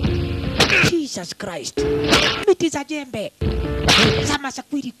 Jesus Christ. Miti za jembe. Sama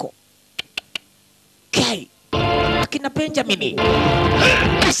Sakwiriko. Kai. Akina Benjamini.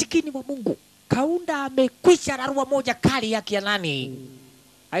 Masikini wa Mungu. Kaunda amekwisha rarua moja kali yake ya nani.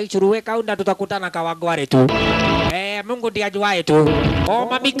 Aichuruwe Kaunda, tutakutana Kawagware tu. Mungu ndiye ajuaye tu. Oh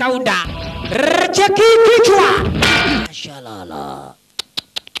mami Kaunda. Cheki kichwa. Shalala.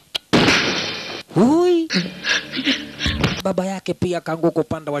 Hui. Baba yake pia kaanguka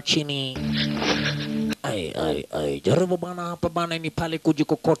upande wa chini. Jaribu bana hapa bana ni pale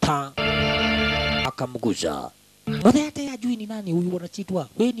kujikokota. Akamguza. Mbona hata hajui ni nani huyu wanachitwa.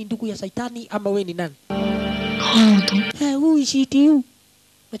 Wewe ni ndugu ya Saitani ama wewe ni nani? Who is it you?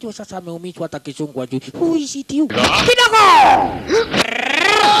 Najua sasa ameumizwa hata kizungu hajui. Who is it you? Kidogo!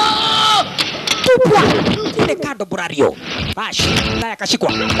 Tupwa! Ile kando burario. Bash, laya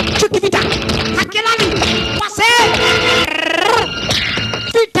kashikwa. Chuki vita! Hakelani! Wase!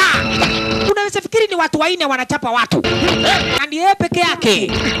 Vita! Unaweza fikiri ni watu waine wanachapa watu. Na ni yeye peke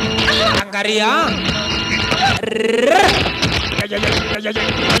yake. Angalia.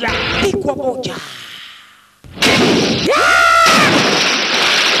 Pikwa moja.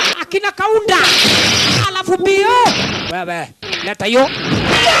 Akina kaunda. Alafu mbio. Wewe, leta hiyo.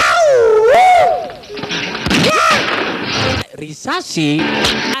 Risasi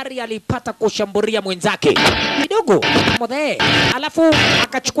Ari alipata kushambulia mwenzake kidogo modhe, alafu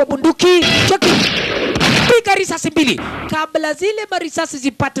akachukua bunduki cheki, piga risasi mbili kabla zile marisasi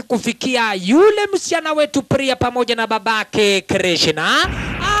zipate kufikia yule msichana wetu Priya pamoja na babake Krishna.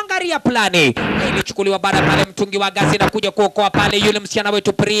 Angalia plani ilichukuliwa baada pale mtungi wa gasi na kuja kuokoa pale yule msichana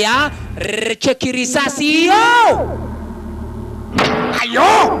wetu Priya. Cheki risasi hiyo,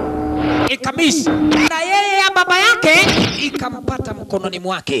 ayo ikamis na yeye ya baba yake ikampata mkononi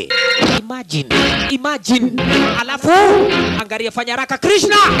mwake. Imagine. Alafu angalia, fanya haraka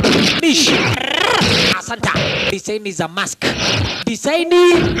Krishna. Mish. Asanta. Design za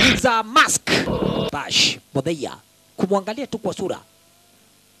mask. Bash. Modheya. Kumwangalia tu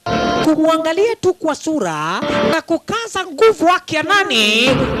kwa sura na kukaza nguvu wake ya nani?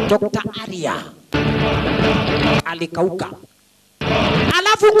 Dr. Arya. Alikauka.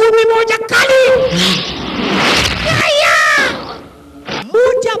 Alafu 11 kali. Haya!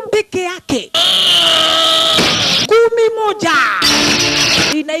 Moja peke yake.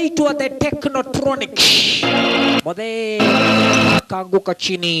 11. Inaitwa the Technotronic. Modhe akaanguka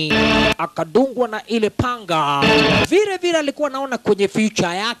chini, akadungwa na ile panga. Vile alikuwa naona kwenye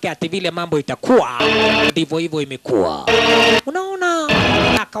future yake ati vile mambo itakuwa, ndivyo hivyo imekuwa. Unaona,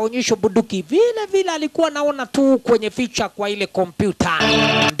 akaonyeshwa bunduki vile alikuwa naona tu kwenye future kwa ile kompyuta,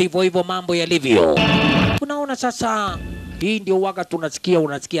 ndivyo hivyo mambo yalivyo. Unaona sasa, hii ndio waga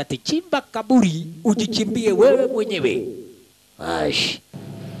unasikia ati chimba kaburi ujichimbie wewe mwenyewe.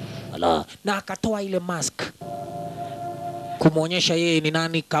 Ala, na akatoa ile mask kumuonyesha yeye ni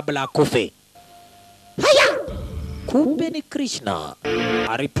nani kabla akufe. Haya! Kumbe ni Krishna.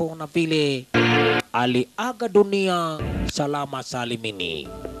 Alipona vile aliaga dunia salama salimini.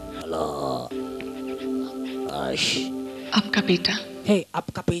 Ala. आपका बेटा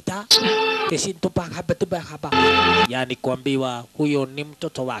आपका बेटा haba. Yani kuambiwa huyo ni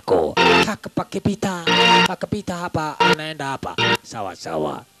mtoto wako. Akapita hapa, anaenda hapa.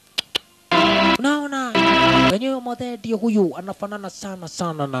 Sawa. Unaona, wenyewe modhe ndio huyu anafanana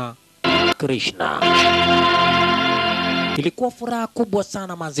sana na Krishna. Ilikuwa furaha kubwa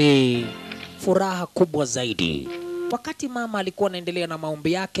sana mazee. Furaha kubwa zaidi. Wakati mama alikuwa anaendelea na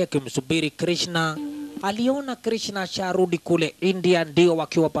maombi yake akimsubiri Krishna, aliona Krishna sharudi kule India, ndio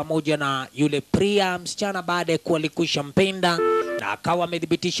wakiwa pamoja na yule Priya msichana baada ya kuwa alikwisha mpenda, na akawa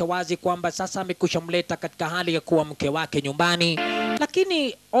amedhibitisha wazi kwamba sasa amekwisha mleta katika hali ya kuwa mke wake nyumbani.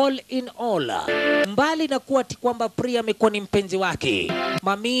 Lakini all in all, mbali na kuwa kwamba Priya amekuwa ni mpenzi wake,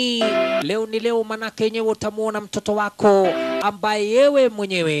 mami, leo ni leo, manake yenyewe utamuona mtoto wako ambaye yewe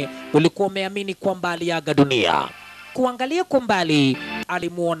mwenyewe ulikuwa umeamini kwamba aliaga dunia. Kuangalia kwa mbali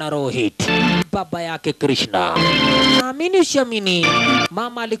alimuona Rohit, baba yake Krishna. Naamini usiamini,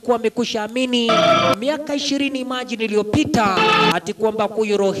 mama alikuwa amekusha amini miaka 20 imagine iliyopita ati kwamba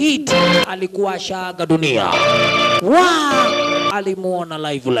huyu Rohit alikuwa ashaaga dunia. Alimuona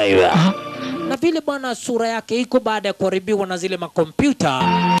live. Na vile bwana sura yake iko baada ya kuharibiwa na zile makompyuta,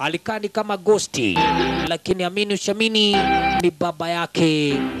 alikani kama ghosti, lakini amini usiamini ni baba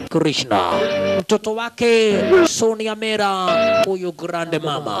yake Krishna, mtoto wake Sonia Mera, huyu grande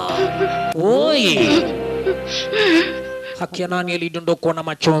mama. Haki ya nani alidondokwa na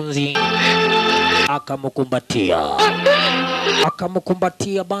machozi,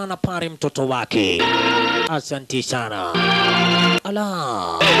 akamkumbatia bana pale mtoto wake. Asante sana.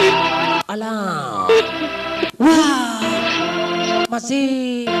 Ala.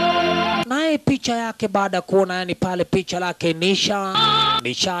 Mazi naye picha yake baada ya kuona, yani pale picha lake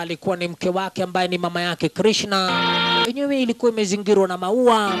Nisha alikuwa ni mke wake ambaye ni mama yake Krishna. Yenyewe ilikuwa imezingirwa na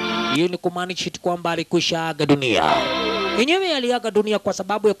maua. Hiyo ni kumaanisha kwamba alikwisha aga dunia. Yenyewe aliaga dunia kwa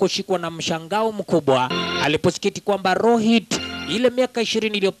sababu ya kushikwa na mshangao mkubwa aliposikiti kwamba Rohit ile miaka 20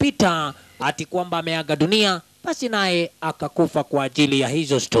 iliyopita ati kwamba ameaga dunia basi naye akakufa kwa ajili ya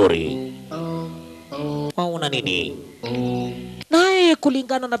hizo story. Waona nini? Naye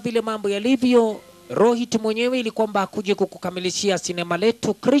kulingana na vile mambo yalivyo, Rohit mwenyewe ili kwamba akuje kukukamilishia sinema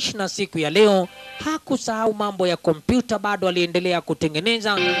letu Krishna siku ya leo, hakusahau mambo ya kompyuta, bado aliendelea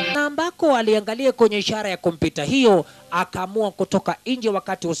kutengeneza, na ambako aliangalia kwenye ishara ya kompyuta hiyo, akaamua kutoka nje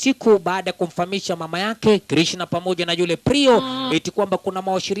wakati usiku baada ya kumfahamisha mama yake Krishna pamoja na yule Priyo eti kwamba kuna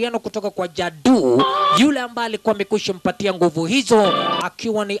mawasiliano kutoka kwa Jadu, yule ambaye alikuwa amekwisha mpatia nguvu hizo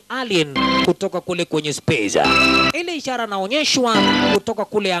akiwa ni alien kutoka kule kwenye space. Ile ishara naonyeshwa kutoka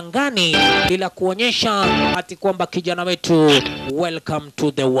kule angani bila kuonyesha ati kwamba kijana wetu welcome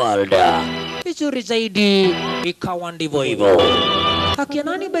to the world. Vizuri zaidi ikawa ndivyo hivyo. Hakia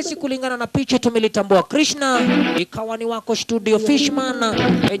nani basi kulingana na picha tumelitambua Krishna, ikawa ni wako studio Fishman,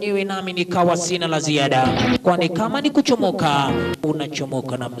 enyewe nami nikawa sina la ziada, kwani kama ni kuchomoka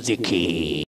unachomoka na muziki.